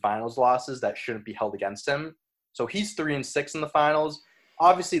there are some finals losses that shouldn't be held against him. So he's 3-6 in the finals.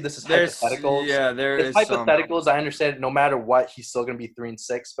 Obviously, this is hypotheticals. Yeah, there it's is hypotheticals. I understand no matter what, he's still going to be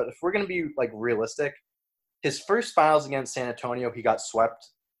 3-6. But if we're going to be like realistic, his first finals against San Antonio, he got swept.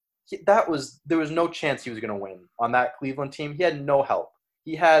 There was no chance he was going to win on that Cleveland team. He had no help.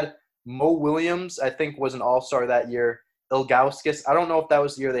 He had Mo Williams, I think, was an all-star that year. Ilgauskas, I don't know if that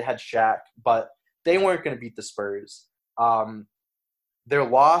was the year they had Shaq, but they weren't going to beat the Spurs. Their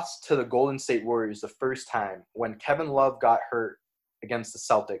loss to the Golden State Warriors the first time when Kevin Love got hurt against the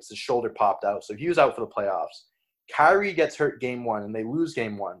Celtics, his shoulder popped out, so he was out for the playoffs. Kyrie gets hurt game 1, and they lose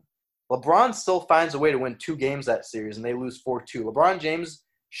game 1. LeBron still finds a way to win 2 games that series, and they lose 4-2. LeBron James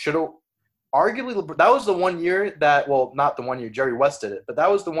should have arguably – that was the one year that – well, not the one year. Jerry West did it, but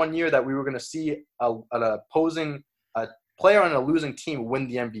that was the one year that we were going to see an opposing player on a losing team win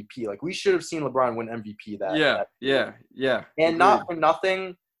the MVP. Like, we should have seen LeBron win MVP that Yeah. And Agreed. not for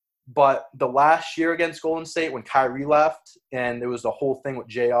nothing – but the last year against Golden State when Kyrie left and there was the whole thing with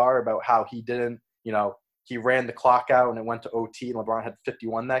JR about how he didn't, he ran the clock out and it went to OT and LeBron had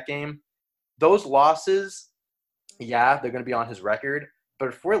 51 that game. Those losses, yeah, they're going to be on his record. But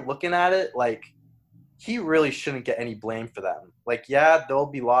if we're looking at it, like, he really shouldn't get any blame for them. Like, yeah, there'll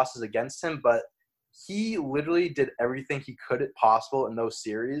be losses against him, but he literally did everything he could possible in those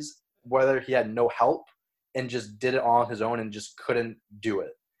series, whether he had no help and just did it all on his own and just couldn't do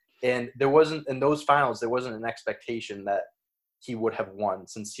it. And there wasn't – in those finals, there wasn't an expectation that he would have won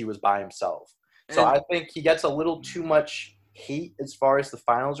since he was by himself. So I think he gets a little too much hate as far as the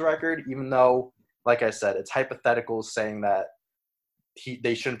finals record, even though, like I said, it's hypothetical saying that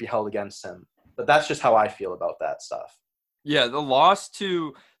they shouldn't be held against him. But that's just how I feel about that stuff. Yeah, the loss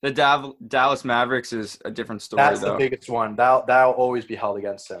to the Dallas Mavericks is a different story, That's the biggest one. That'll always be held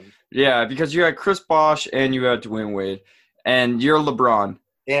against him. Yeah, because you had Chris Bosh and you had Dwayne Wade, and you're LeBron.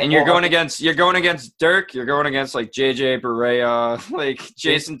 And you're going against Dirk. You're going against like JJ Barea, like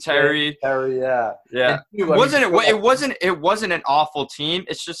Jason Terry. Yeah. It wasn't an awful team.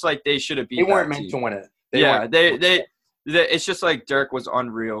 It's just like they should have beat. They weren't meant to win it. They it's just like Dirk was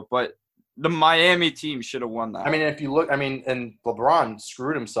unreal, but the Miami team should have won that. I mean, if you look, and LeBron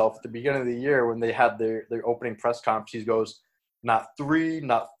screwed himself at the beginning of the year when they had their opening press conference. He goes, not 3,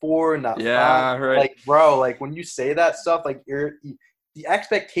 not 4, not 5. Right. Like, bro, like when you say that stuff, like the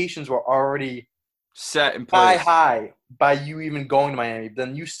expectations were already set in place high by you even going to Miami.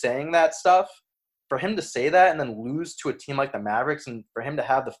 Then you saying that stuff, for him to say that and then lose to a team like the Mavericks and for him to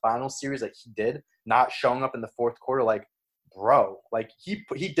have the final series that he did, not showing up in the fourth quarter, like, bro, like he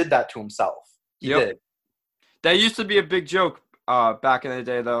did that to himself. He did. That used to be a big joke back in the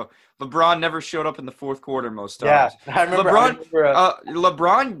day, though. LeBron never showed up in the fourth quarter most times. Yeah, I remember.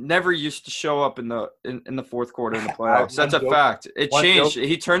 LeBron never used to show up in the fourth quarter in the playoffs. That's a fact. It changed.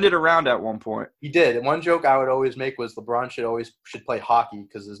 He turned it around at one point. He did. And one joke I would always make was LeBron should play hockey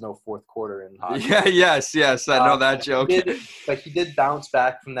because there's no fourth quarter in hockey. Yeah. Yes. I know that joke. But he did bounce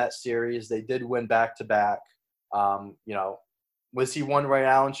back from that series. They did win back to back. Was he one Ray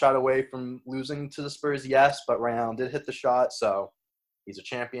Allen shot away from losing to the Spurs? Yes, but Ray Allen did hit the shot, so he's a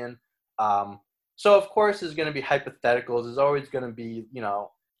champion. So, of course, there's going to be hypotheticals. There's always going to be,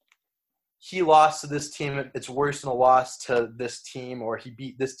 he lost to this team. It's worse than a loss to this team, or he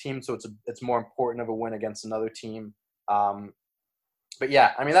beat this team, so it's more important of a win against another team. But,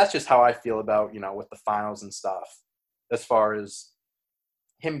 yeah, that's just how I feel about, with the finals and stuff as far as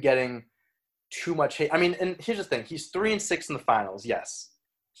him getting too much hate. And here's the thing. He's 3-6 in the finals, yes.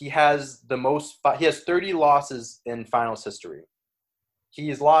 He has 30 losses in finals history.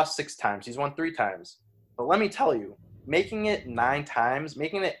 He's lost 6 times. He's won 3 times. But let me tell you, making it 9 times,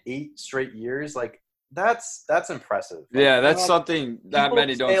 making it 8 straight years, like that's impressive. Yeah, that's something that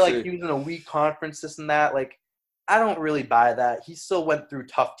many don't see. Like he was in a weak conference, this and that. Like, I don't really buy that. He still went through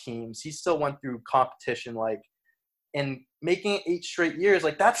tough teams. He still went through competition, and making it 8 straight years,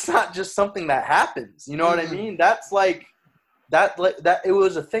 like that's not just something that happens. You know what I mean? That's like that. It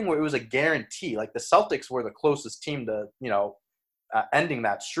was a thing where it was a guarantee. Like the Celtics were the closest team to ending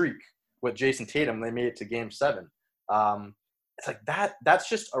that streak with Jason Tatum. They made it to Game 7. It's like that's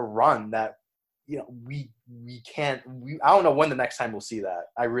just a run that, we can't. I don't know when the next time we'll see that.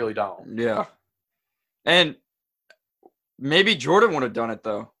 I really don't. Yeah. And maybe Jordan would have done it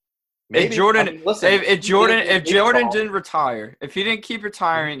though. Maybe. If Jordan, I mean, listen, if Jordan didn't retire, if he didn't keep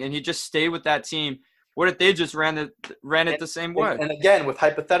retiring and he just stayed with that team, what if they just ran it the same way? And again, with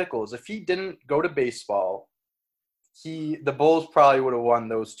hypotheticals, if he didn't go to baseball, the Bulls probably would have won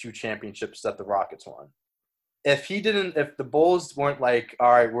those 2 championships that the Rockets won. If the Bulls weren't like,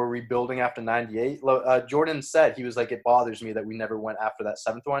 all right, we're rebuilding after 98, Jordan said, he was like, it bothers me that we never went after that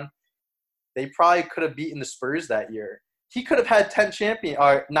 7th one. They probably could have beaten the Spurs that year. He could have had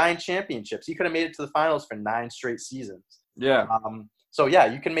 9 championships. He could have made it to the finals for 9 straight seasons. Yeah. So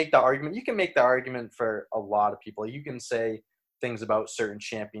yeah, you can make that argument. You can make that argument for a lot of people. You can say things about certain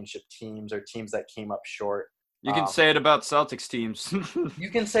championship teams or teams that came up short. You can say it about Celtics teams. You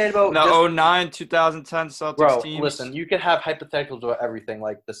can say it about the 2009, 2010 Celtics teams. Listen, you could have hypotheticals about everything.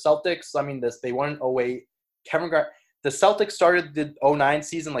 Like the Celtics, I mean, they won in 2008. The Celtics started the 2009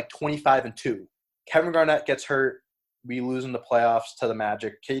 season like 25-2. Kevin Garnett gets hurt. We lose in the playoffs to the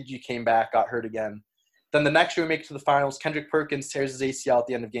Magic. KG came back, got hurt again. Then the next year we make it to the finals. Kendrick Perkins tears his ACL at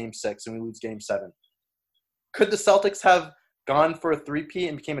the end of Game 6, and we lose Game 7. Could the Celtics have gone for a 3-peat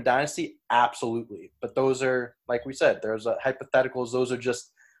and became a dynasty? Absolutely. But those are, like we said, there's hypotheticals. Those are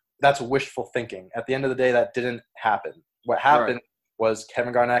that's wishful thinking. At the end of the day, that didn't happen. What happened was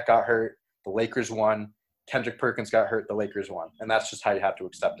Kevin Garnett got hurt. The Lakers won. Kendrick Perkins got hurt. The Lakers won. And that's just how you have to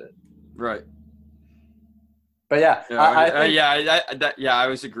accept it. Right. But yeah, I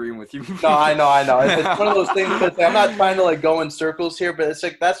was agreeing with you. No, I know. It's one of those things. I'm not trying to like go in circles here, but it's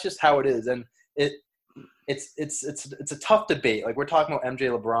like that's just how it is, and it's a tough debate. Like we're talking about MJ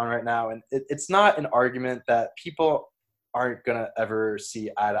LeBron right now, and it's not an argument that people aren't gonna ever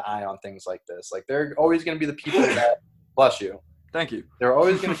see eye to eye on things like this. Like there are always gonna be the people that bless you. Thank you. There are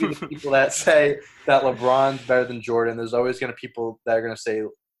always gonna be the people that say that LeBron's better than Jordan. There's always gonna be people that are gonna say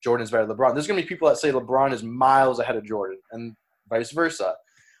Jordan's better than LeBron. There's going to be people that say LeBron is miles ahead of Jordan and vice versa.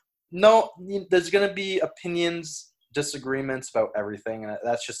 No, there's going to be opinions, disagreements about everything, and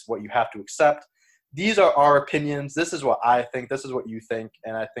that's just what you have to accept. These are our opinions. This is what I think. This is what you think,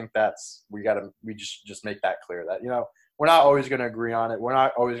 and I think we just make that clear that, we're not always going to agree on it. We're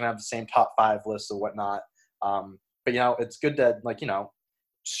not always going to have the same top 5 lists or whatnot. But, it's good to,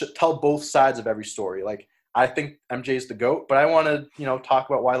 tell both sides of every story. Like, I think MJ is the GOAT, but I want to, talk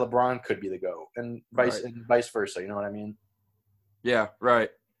about why LeBron could be the GOAT and vice versa. You know what I mean? Yeah, right.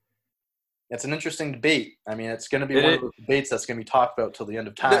 It's an interesting debate. I mean, it's going to be one of those debates that's going to be talked about till the end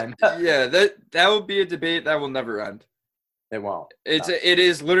of time. That will be a debate that will never end. It won't. It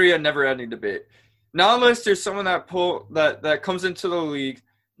is literally a never-ending debate. Not unless there's someone that comes into the league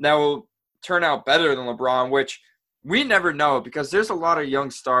that will turn out better than LeBron, which we never know because there's a lot of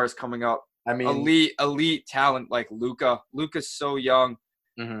young stars coming up. I mean, elite talent like Luka. Luka's so young.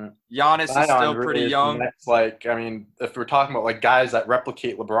 Mm-hmm. Giannis is still pretty young. If we're talking about guys that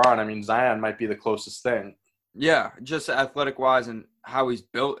replicate LeBron, Zion might be the closest thing. Yeah, just athletic-wise and how he's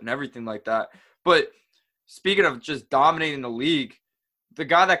built and everything like that. But speaking of just dominating the league, the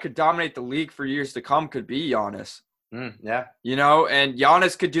guy that could dominate the league for years to come could be Giannis. Yeah. And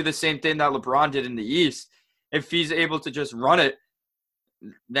Giannis could do the same thing that LeBron did in the East. If he's able to just run it,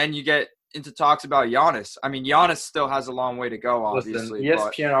 then you get into talks about Giannis. Giannis still has a long way to go, obviously. Listen,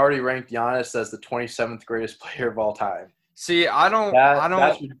 ESPN already ranked Giannis as the 27th greatest player of all time. See, I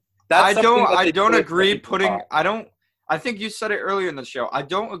think you said it earlier in the show. I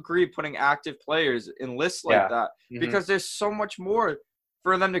don't agree putting active players in lists like that because there's so much more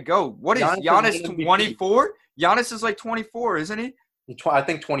for them to go. What is Giannis 24? Giannis is like 24, isn't he? I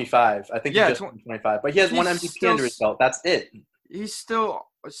think 25. I think he's just 25. But he has one MVP under his belt. That's it. He's still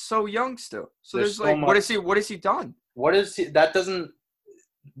so young still. So there's what has he done? What he's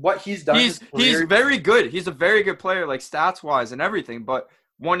done. He's very good. He's a very good player, like stats wise and everything, but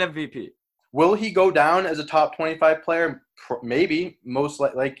one MVP. Will he go down as a top 25 player? Maybe. Most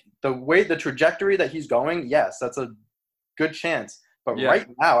like the trajectory that he's going, yes, that's a good chance. But right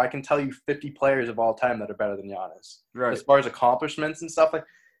now, I can tell you 50 players of all time that are better than Giannis. Right. As far as accomplishments and stuff,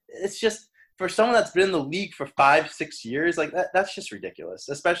 it's just for someone that's been in the league for 5-6 years, that's just ridiculous.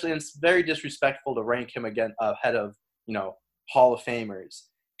 Especially, and it's very disrespectful to rank him again ahead of Hall of Famers,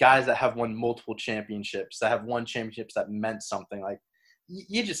 guys that have won multiple championships, that have won championships that meant something.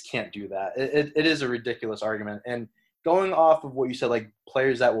 You just can't do that. It is a ridiculous argument. And going off of what you said,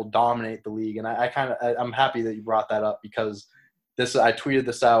 players that will dominate the league, and I'm happy that you brought that up because I tweeted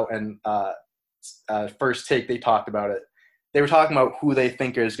this out and First Take, they talked about it. they were talking about who they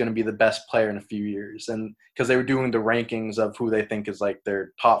think is going to be the best player in a few years, and because they were doing the rankings of who they think is like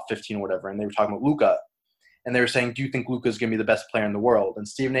their top 15 or whatever, and they were talking about Luka, and they were saying, "Do you think Luka is going to be the best player in the world?" And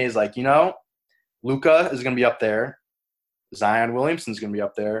Stephen A is like, Luka is going to be up there. Zion Williamson's going to be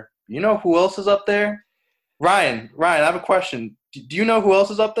up there. You know who else is up there? Ryan, I have a question. Do you know who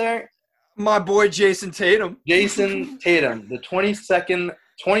else is up there? My boy Jason Tatum. Jason Tatum, the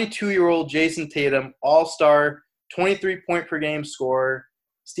 22-year-old Jason Tatum, all-star, 23-point-per-game scorer.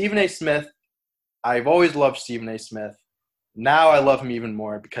 Stephen A. Smith, I've always loved Stephen A. Smith. Now I love him even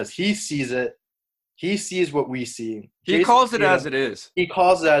more because he sees it. He sees what we see. He calls it as it is. He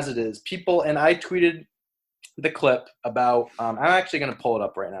calls it as it is. People, and I tweeted the clip about I'm actually going to pull it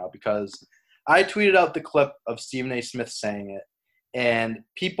up right now because I tweeted out the clip of Stephen A. Smith saying it, and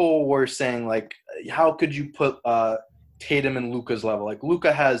people were saying, like, how could you put Tatum and Luka's level? Like,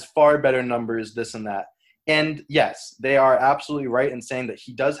 Luka has far better numbers, this and that. And, yes, they are absolutely right in saying that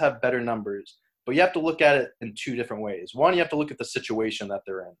he does have better numbers, but you have to look at it in two different ways. One, you have to look at the situation that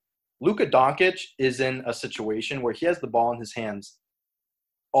they're in. Luka Doncic is in a situation where he has the ball in his hands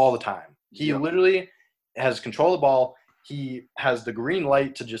all the time. He literally has control of the ball. He has the green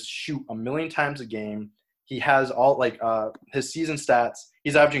light to just shoot a million times a game. He has all his season stats.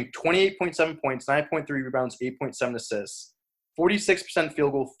 He's averaging 28.7 points, 9.3 rebounds, 8.7 assists, 46%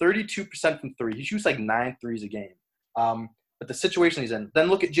 field goal, 32% from three. He shoots like 9 threes a game. But the situation he's in. Then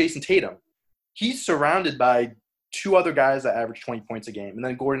look at Jason Tatum. He's surrounded by two other guys that average 20 points a game, and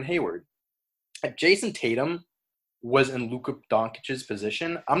then Gordon Hayward. If Jason Tatum was in Luka Doncic's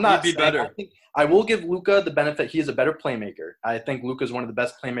position, I'm not He'd be better. I will give Luka the benefit. He is a better playmaker. I think Luka is one of the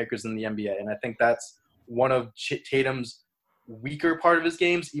best playmakers in the NBA, and I think that's one of Tatum's weaker part of his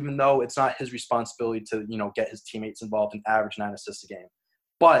games, even though it's not his responsibility to, get his teammates involved and average 9 assists a game.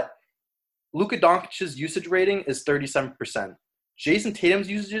 But Luka Doncic's usage rating is 37%. Jason Tatum's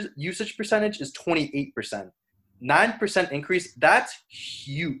usage percentage is 28%. 9% increase, that's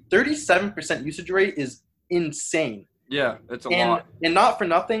huge. 37% usage rate is insane. Yeah, it's a lot. And not for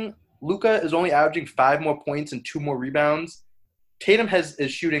nothing, Luka is only averaging 5 more points and 2 more rebounds. Tatum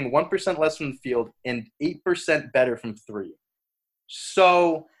is shooting 1% less from the field and 8% better from three.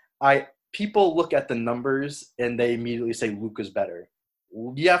 So people look at the numbers and they immediately say Luka's better.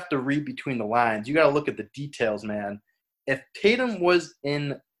 You have to read between the lines. You got to look at the details, man. If Tatum was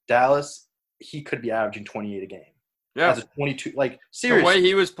in Dallas, he could be averaging 28 a game. Yeah. As a 22, seriously. The way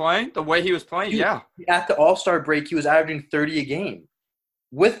he was playing, yeah. At the All-Star break, he was averaging 30 a game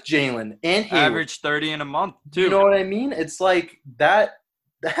with Jalen and Hayward. Average 30 in a month, too. You know what I mean? It's like that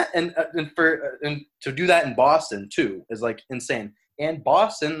and to do that in Boston, too, is like insane. And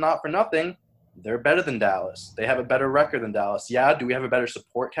Boston, not for nothing, they're better than Dallas. They have a better record than Dallas. Yeah, do we have a better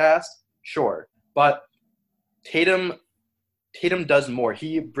support cast? Sure. But Tatum does more.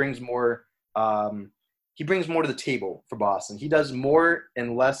 He brings more to the table for Boston. He does more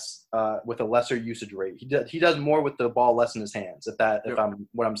and less with a lesser usage rate. He does more with the ball less in his hands.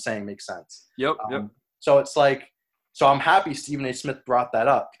 What I'm saying makes sense. Yep. So it's so I'm happy Stephen A. Smith brought that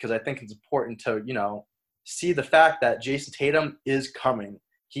up because I think it's important to see the fact that Jason Tatum is coming.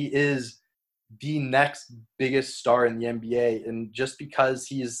 He is the next biggest star in the NBA, and just because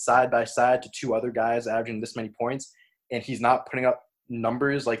he is side by side to two other guys averaging this many points, and he's not putting up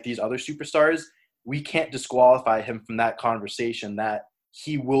numbers like these other superstars, we can't disqualify him from that conversation that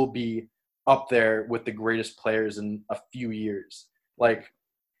he will be up there with the greatest players in a few years.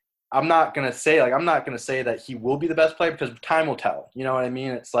 I'm not going to say that he will be the best player because time will tell. You know what I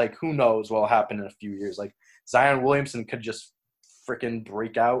mean? It's who knows what will happen in a few years. Zion Williamson could just freaking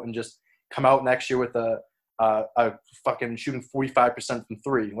break out and just come out next year with a fucking shooting 45% from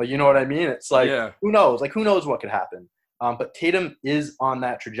three. You know what I mean? It's Who knows? Who knows what could happen? But Tatum is on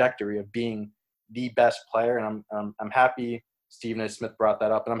that trajectory of being the best player, and I'm happy Stephen A. Smith brought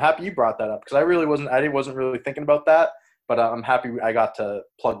that up, and I'm happy you brought that up because I wasn't really thinking about that, but I'm happy I got to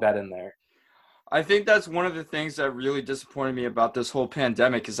plug that in there. I think that's one of the things that really disappointed me about this whole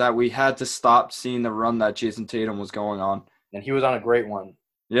pandemic is that we had to stop seeing the run that Jason Tatum was going on, and he was on a great one.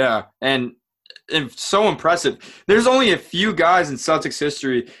 Yeah, and so impressive. There's only a few guys in Celtics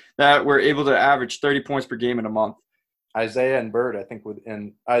history that were able to average 30 points per game in a month. Isaiah and Bird, I think,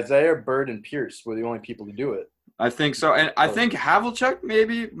 Isaiah, Bird, and Pierce were the only people to do it. I think so, and I think Havlicek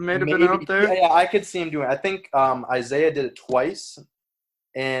maybe have been up there. Yeah, I could see him doing it. I think Isaiah did it twice,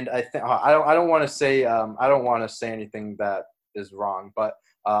 and I think I don't want to say anything that is wrong, but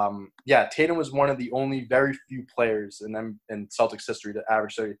Tatum was one of the only very few players in Celtics history to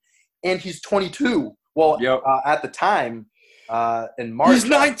average 30, and he's 22. Well, at the time, in March, he's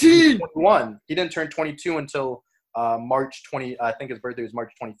 19. 21. He didn't turn 22 until March 20. I think his birthday was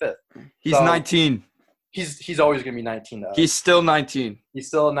March 25th. He's 19. He's always gonna be 19 to us. He's still 19. He's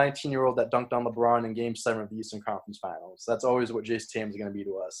still a 19-year-old that dunked on LeBron in Game 7 of the Eastern Conference Finals. That's always what Jason Tatum's gonna be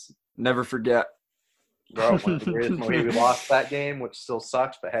to us. Never forget. Bro, one of the greatest moments. We lost that game, which still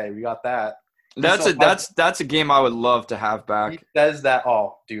sucks, but hey, we got that. That's a game I would love to have back. He says that,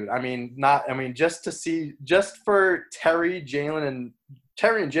 dude. Just for Terry and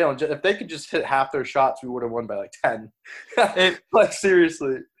Jalen, if they could just hit half their shots, we would have won by like 10. Like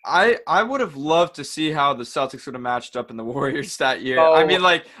seriously. I would have loved to see how the Celtics would have matched up in the Warriors that year. I mean,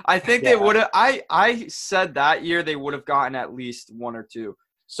 like, I think they would have. I said that year they would have gotten at least one or two.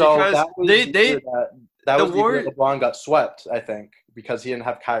 So that was the year LeBron got swept, I think, because he didn't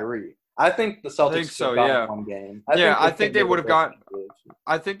have Kyrie. I think the Celtics got one game. I think they would have gotten.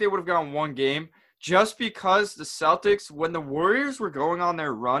 I think they would have gotten one game just because the Celtics, when the Warriors were going on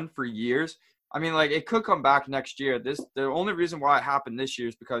their run for years. I mean, like, it could come back next year. The only reason why it happened this year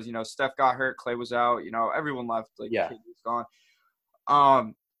is because, you know, Steph got hurt, Clay was out, you know, everyone left, like, KD was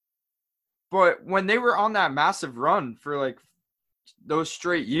gone. But when they were on that massive run for like those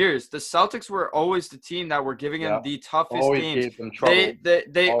straight years, the Celtics were always the team that were giving them the toughest games.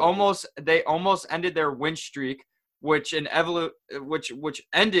 They almost ended their win streak, which ended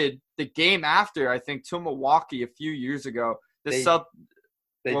the game after, I think, to Milwaukee a few years ago.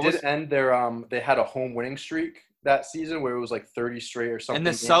 They did end their they had a home winning streak that season where it was like 30 straight or something. And the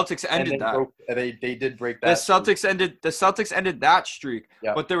Celtics ended that. They did break that. The Celtics ended that streak.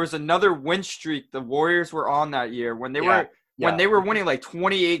 Yeah. But there was another win streak the Warriors were on that year when they were winning like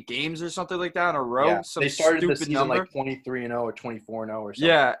 28 games or something like that in a row. Yeah. Some they started stupid the season number. like 23-0 or 24-0 or something.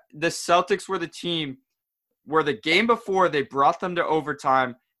 Yeah, the Celtics were the team where the game before they brought them to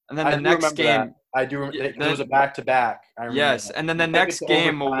overtime, and then the next game. I do remember. It was a back-to-back. Yes, and then the next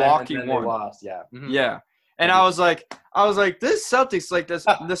game, Milwaukee won. They lost. Yeah. Mm-hmm. Yeah. And I was like, this Celtics, like this,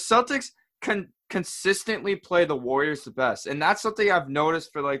 the Celtics can consistently play the Warriors the best. And that's something I've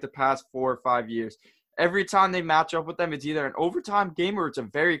noticed for like the past 4 or 5 years. Every time they match up with them, it's either an overtime game or it's a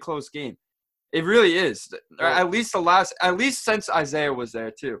very close game. It really is. At least since Isaiah was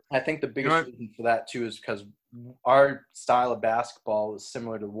there too. I think the biggest reason for that too is because our style of basketball is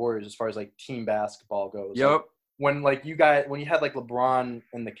similar to the Warriors as far as like team basketball goes. Yep. Like, when you had like LeBron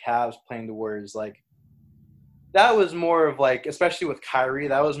and the Cavs playing the Warriors, like that was more of like, especially with Kyrie,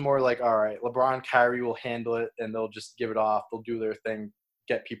 that was more like, all right, LeBron, Kyrie will handle it and they'll just give it off. They'll do their thing,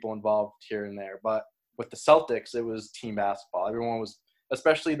 get people involved here and there. But with the Celtics, it was team basketball. Everyone was,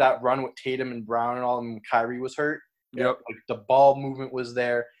 especially that run with Tatum and Brown and all, and Kyrie was hurt. Yep. Like the ball movement was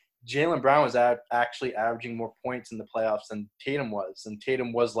there. Jaylen Brown was actually averaging more points in the playoffs than Tatum was. And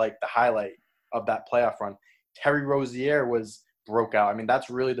Tatum was like the highlight of that playoff run. Terry Rozier broke out. I mean, that's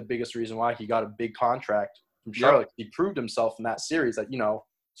really the biggest reason why he got a big contract from Charlotte. Yep. He proved himself in that series that, you know,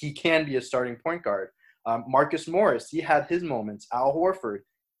 he can be a starting point guard. Marcus Morris, he had his moments. Al Horford.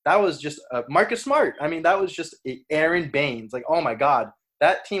 That was just Marcus Smart. I mean, that was just Aaron Baines. Like, oh, my God.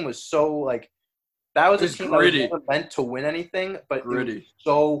 That team was so, like, that was a team gritty. That was never meant to win anything, but gritty. It was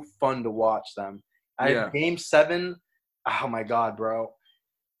so fun to watch them. Game 7, oh, my God, bro.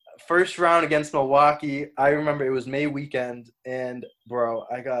 First round against Milwaukee, I remember it was May weekend, and, bro,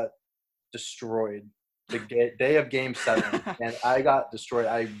 I got destroyed the day of Game 7, and I got destroyed.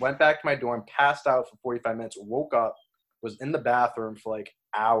 I went back to my dorm, passed out for 45 minutes, woke up, was in the bathroom for, like,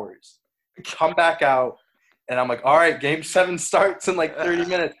 hours. Come back out. And I'm like, all right, Game 7 starts in like 30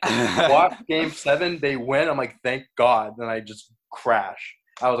 minutes. Watch Game 7, they win. I'm like, thank God. Then I just crash.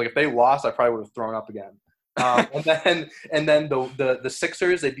 I was like, if they lost, I probably would have thrown up again. And then the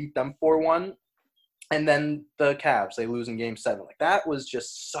Sixers, they beat them 4-1. And then the Cavs, they lose in Game 7. Like that was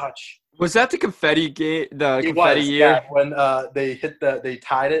just such. Was that the confetti game? The confetti year? Yeah, when they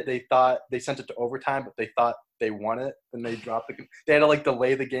tied it, they thought they sent it to overtime, but they thought they won it, and they dropped they had to like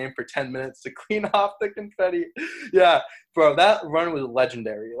delay the game for 10 minutes to clean off the confetti. Yeah, bro, that run was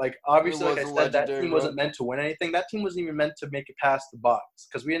legendary. Like obviously, like I said, that team wasn't meant to win anything. That team wasn't even meant to make it past the Bucks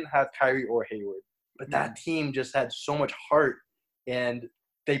because we didn't have Kyrie or Hayward. But that team just had so much heart, and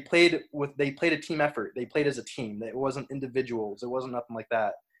they played a team effort. They played as a team. It wasn't individuals. It wasn't nothing like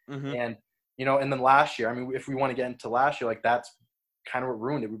that. Mm-hmm. And you know, and then last year, I mean, if we want to get into last year, like that's kind of what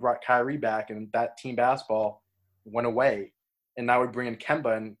ruined it. We brought Kyrie back, and that team basketball went away, and now we bring in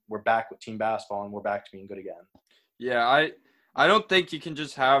Kemba, and we're back with team basketball, and we're back to being good again. Yeah, I don't think you can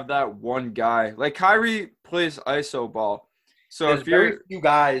just have that one guy. Like Kyrie plays iso ball, so there's if you're very few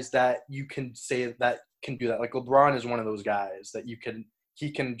guys that you can say that can do that. Like LeBron is one of those guys that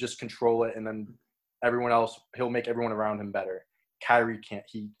he can just control it, and then everyone else, he'll make everyone around him better. Kyrie can't.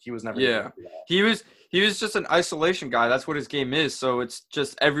 He was never. Yeah, able to do that. he was just an isolation guy. That's what his game is. So it's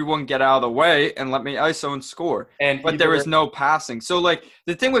just everyone get out of the way and let me ISO and score. And But there is no passing. So like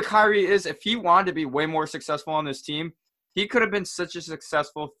the thing with Kyrie is if he wanted to be way more successful on this team, he could have been such a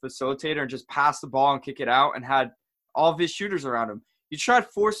successful facilitator and just pass the ball and kick it out and had all of his shooters around him. He tried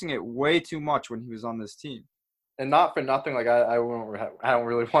forcing it way too much when he was on this team. And not for nothing, like I don't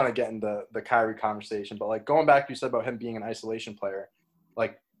really want to get into the Kyrie conversation, but like going back to you said about him being an isolation player,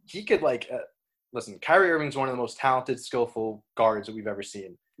 like he could listen. Kyrie Irving's one of the most talented, skillful guards that we've ever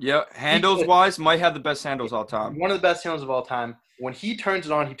seen. Yeah, handles wise, might have the best handles all time. One of the best handles of all time. When he turns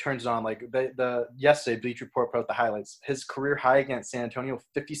it on, he turns it on. Like the yesterday, Bleach Report put out the highlights. His career high against San Antonio,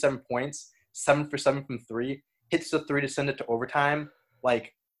 57 points, 7 for 7 from three, hits the three to send it to overtime.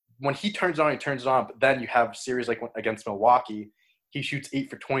 Like when he turns it on, he turns it on. But then you have series like against Milwaukee, he shoots 8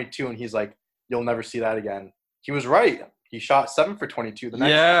 for 22, and he's like, "You'll never see that again." He was right. He shot 7 for 22 the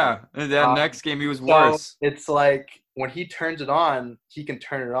next game. That next game he was worse. It's like when he turns it on, he can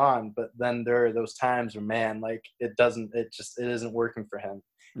turn it on, but then there are those times where, man, like it isn't working for him.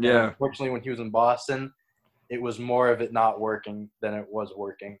 Yeah. And unfortunately, when he was in Boston, it was more of it not working than it was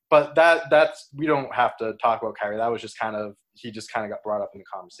working. But that's we don't have to talk about Kyrie. That was just he just kind of got brought up in the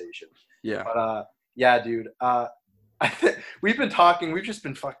conversation. Yeah. But yeah, dude. We've been talking. We've just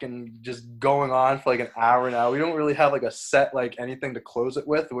been fucking just going on for like an hour now. We don't really have like a set like anything to close it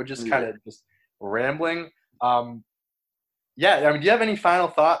with. We're just kind of just rambling. Yeah, I mean, do you have any final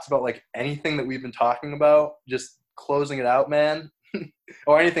thoughts about like anything that we've been talking about? Just closing it out, man,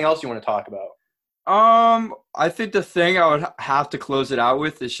 or anything else you want to talk about? I think the thing I would have to close it out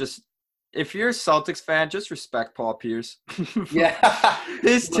with is just if you're a Celtics fan, just respect Paul Pierce. Yeah,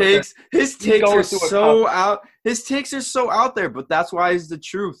 his takes are so out. His takes are so out there, but that's why he's the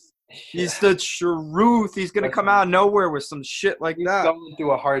truth. He's the truth. He's gonna come out of nowhere with some shit like that. He's going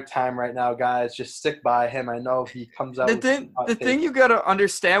through a hard time right now, guys. Just stick by him. I know he comes out. The thing you gotta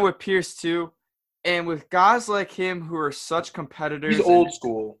understand with Pierce too, and with guys like him who are such competitors. He's old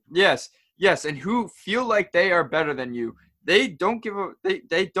school. Yes, and who feel like they are better than you. They don't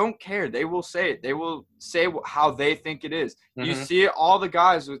they don't care. They will say it. They will say how they think it is. Mm-hmm. You see it, all the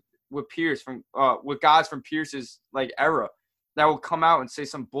guys with Pierce with guys from Pierce's like era that will come out and say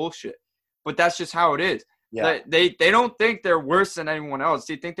some bullshit. But that's just how it is. Yeah. They don't think they're worse than anyone else.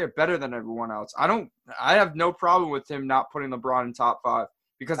 They think they're better than everyone else. I have no problem with him not putting LeBron in top 5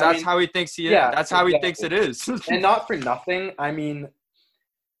 because that's how he thinks he is. Yeah, that's how he thinks it is. And not for nothing. I mean,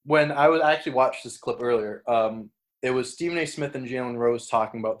 when I was actually watched this clip earlier, it was Stephen A. Smith and Jalen Rose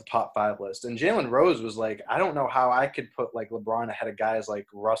talking about the top 5 list. And Jalen Rose was like, I don't know how I could put like LeBron ahead of guys like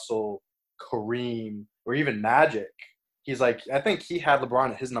Russell, Kareem, or even Magic. He's like, I think he had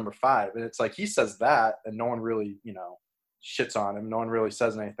LeBron at his number 5. And it's like he says that and no one really, shits on him. No one really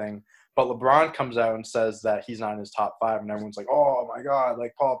says anything. But LeBron comes out and says that he's not in his top 5. And everyone's like, oh, my God,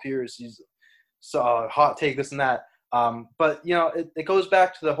 like Paul Pierce, he's so hot take, this and that. But, it goes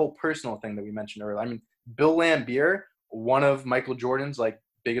back to the whole personal thing that we mentioned earlier. I mean, Bill Laimbeer, one of Michael Jordan's like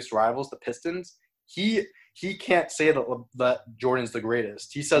biggest rivals, the Pistons, he can't say that Jordan's the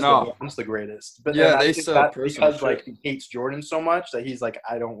greatest. He says LeBron's the greatest. But yeah, they say that because like he hates Jordan so much that he's like,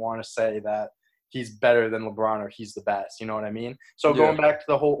 I don't want to say that he's better than LeBron or he's the best. You know what I mean? So going back to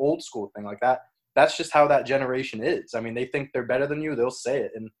the whole old school thing like that, that's just how that generation is. I mean, they think they're better than you, they'll say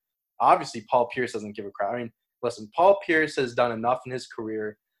it. And obviously Paul Pierce doesn't give a crap. I mean, listen, Paul Pierce has done enough in his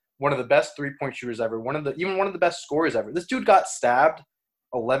career. One of the best 3-point shooters ever. Even one of the best scorers ever. This dude got stabbed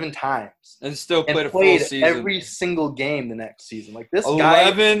 11 times and still played a full season. Every single game the next season. Like this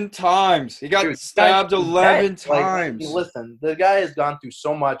 11 times. He got stabbed 11 times. Like, listen, the guy has gone through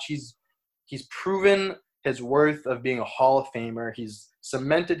so much. He's proven his worth of being a Hall of Famer. He's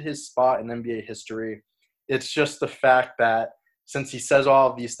cemented his spot in NBA history. It's just the fact that since he says all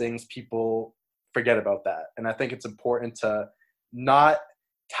of these things, people forget about that. And I think it's important to not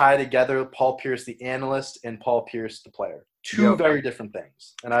tie together Paul Pierce, the analyst, and Paul Pierce, the player. Two very different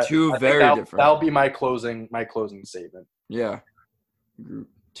things. And I think different. That'll be my closing statement. Yeah.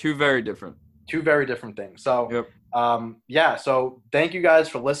 Two very different things. So, so thank you guys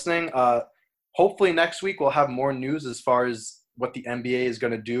for listening. Hopefully next week we'll have more news as far as what the NBA is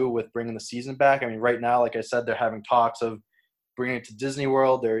going to do with bringing the season back. I mean, right now, like I said, they're having talks of bringing it to Disney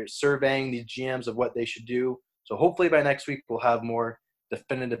World. They're surveying these GMs of what they should do. So hopefully by next week we'll have more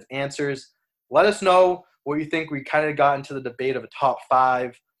definitive answers. Let us know what you think. We kind of got into the debate of a top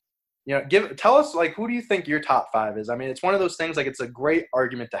 5. Tell us, like, who do you think your top 5 is? I mean, it's one of those things, like, it's a great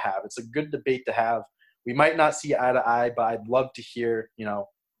argument to have. It's a good debate to have. We might not see eye to eye, but I'd love to hear,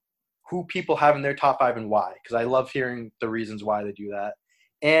 who people have in their top 5 and why, because I love hearing the reasons why they do that.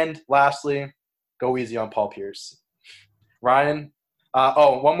 And lastly, go easy on Paul Pierce. Ryan,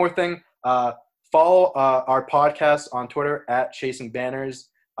 one more thing. Follow our podcast on Twitter at Chasing Banners.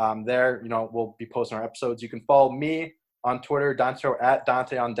 There, we'll be posting our episodes. You can follow me on Twitter, Dante, at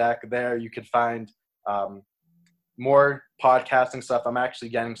Dante on Deck. There, you can find more podcasting stuff. I'm actually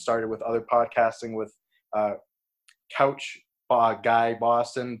getting started with other podcasting with Couch Guy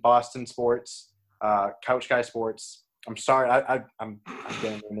Boston Sports, Couch Guy Sports. I'm sorry, I'm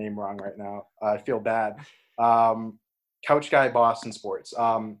getting the name wrong right now. I feel bad. Couch Guy Boston Sports,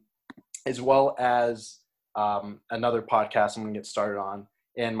 as well as another podcast I'm going to get started on.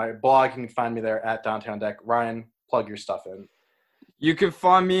 And my blog, you can find me there at Dante on Deck. Ryan, plug your stuff in. You can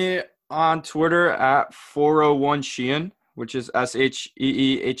find me on Twitter at 401 Sheehan, which is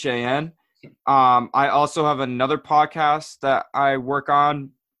SHEEHAN. I also have another podcast that I work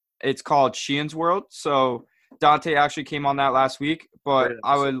on. It's called Sheehan's World. So Dante actually came on that last week, but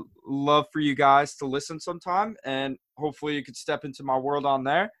I would love for you guys to listen sometime, and hopefully you could step into my world on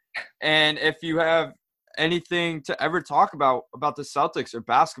there. And if you have anything to ever talk about the Celtics or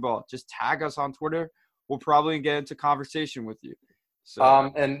basketball, just tag us on Twitter. We'll probably get into conversation with you.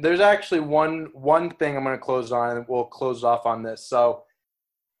 So, and there's actually one thing I'm going to close on, and we'll close off on this. So,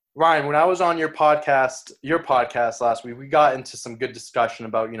 Ryan, when I was on your podcast last week, we got into some good discussion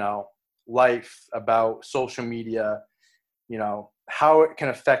about, life, about social media, how it can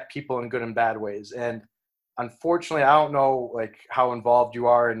affect people in good and bad ways. And unfortunately, I don't know how involved you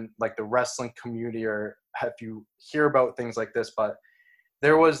are in the wrestling community, or if you hear about things like this, but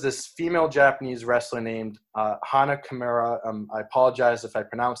there was this female Japanese wrestler named Hana Kimura. I apologize if I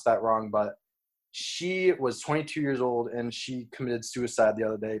pronounced that wrong, but she was 22 years old, and she committed suicide the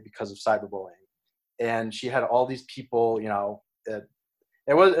other day because of cyberbullying. And she had all these people,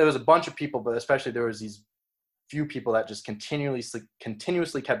 it was a bunch of people, but especially there was these few people that just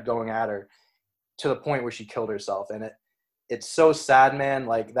continuously kept going at her to the point where she killed herself. And it's so sad, man.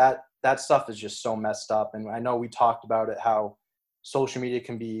 That stuff is just so messed up. And I know we talked about it, how social media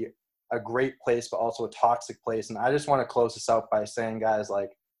can be a great place, but also a toxic place. And I just want to close this out by saying, guys,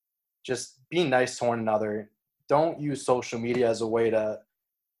 just be nice to one another. Don't use social media as a way to,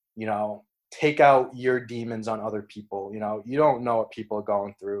 take out your demons on other people. You don't know what people are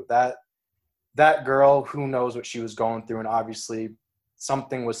going through. That girl, who knows what she was going through, and obviously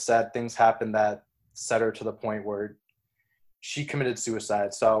something was said, things happened that set her to the point where she committed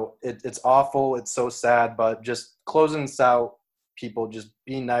suicide. So it's awful. It's so sad, but just closing this out, people, just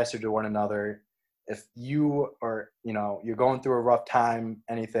be nicer to one another. If you are, you're going through a rough time,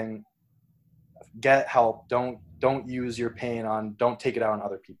 anything, get help. Don't use your pain don't take it out on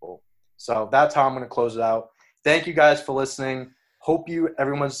other people. So that's how I'm going to close it out. Thank you guys for listening. Hope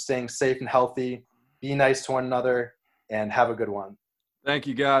everyone's staying safe and healthy. Be nice to one another, and have a good one. Thank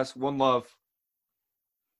you, guys. One love.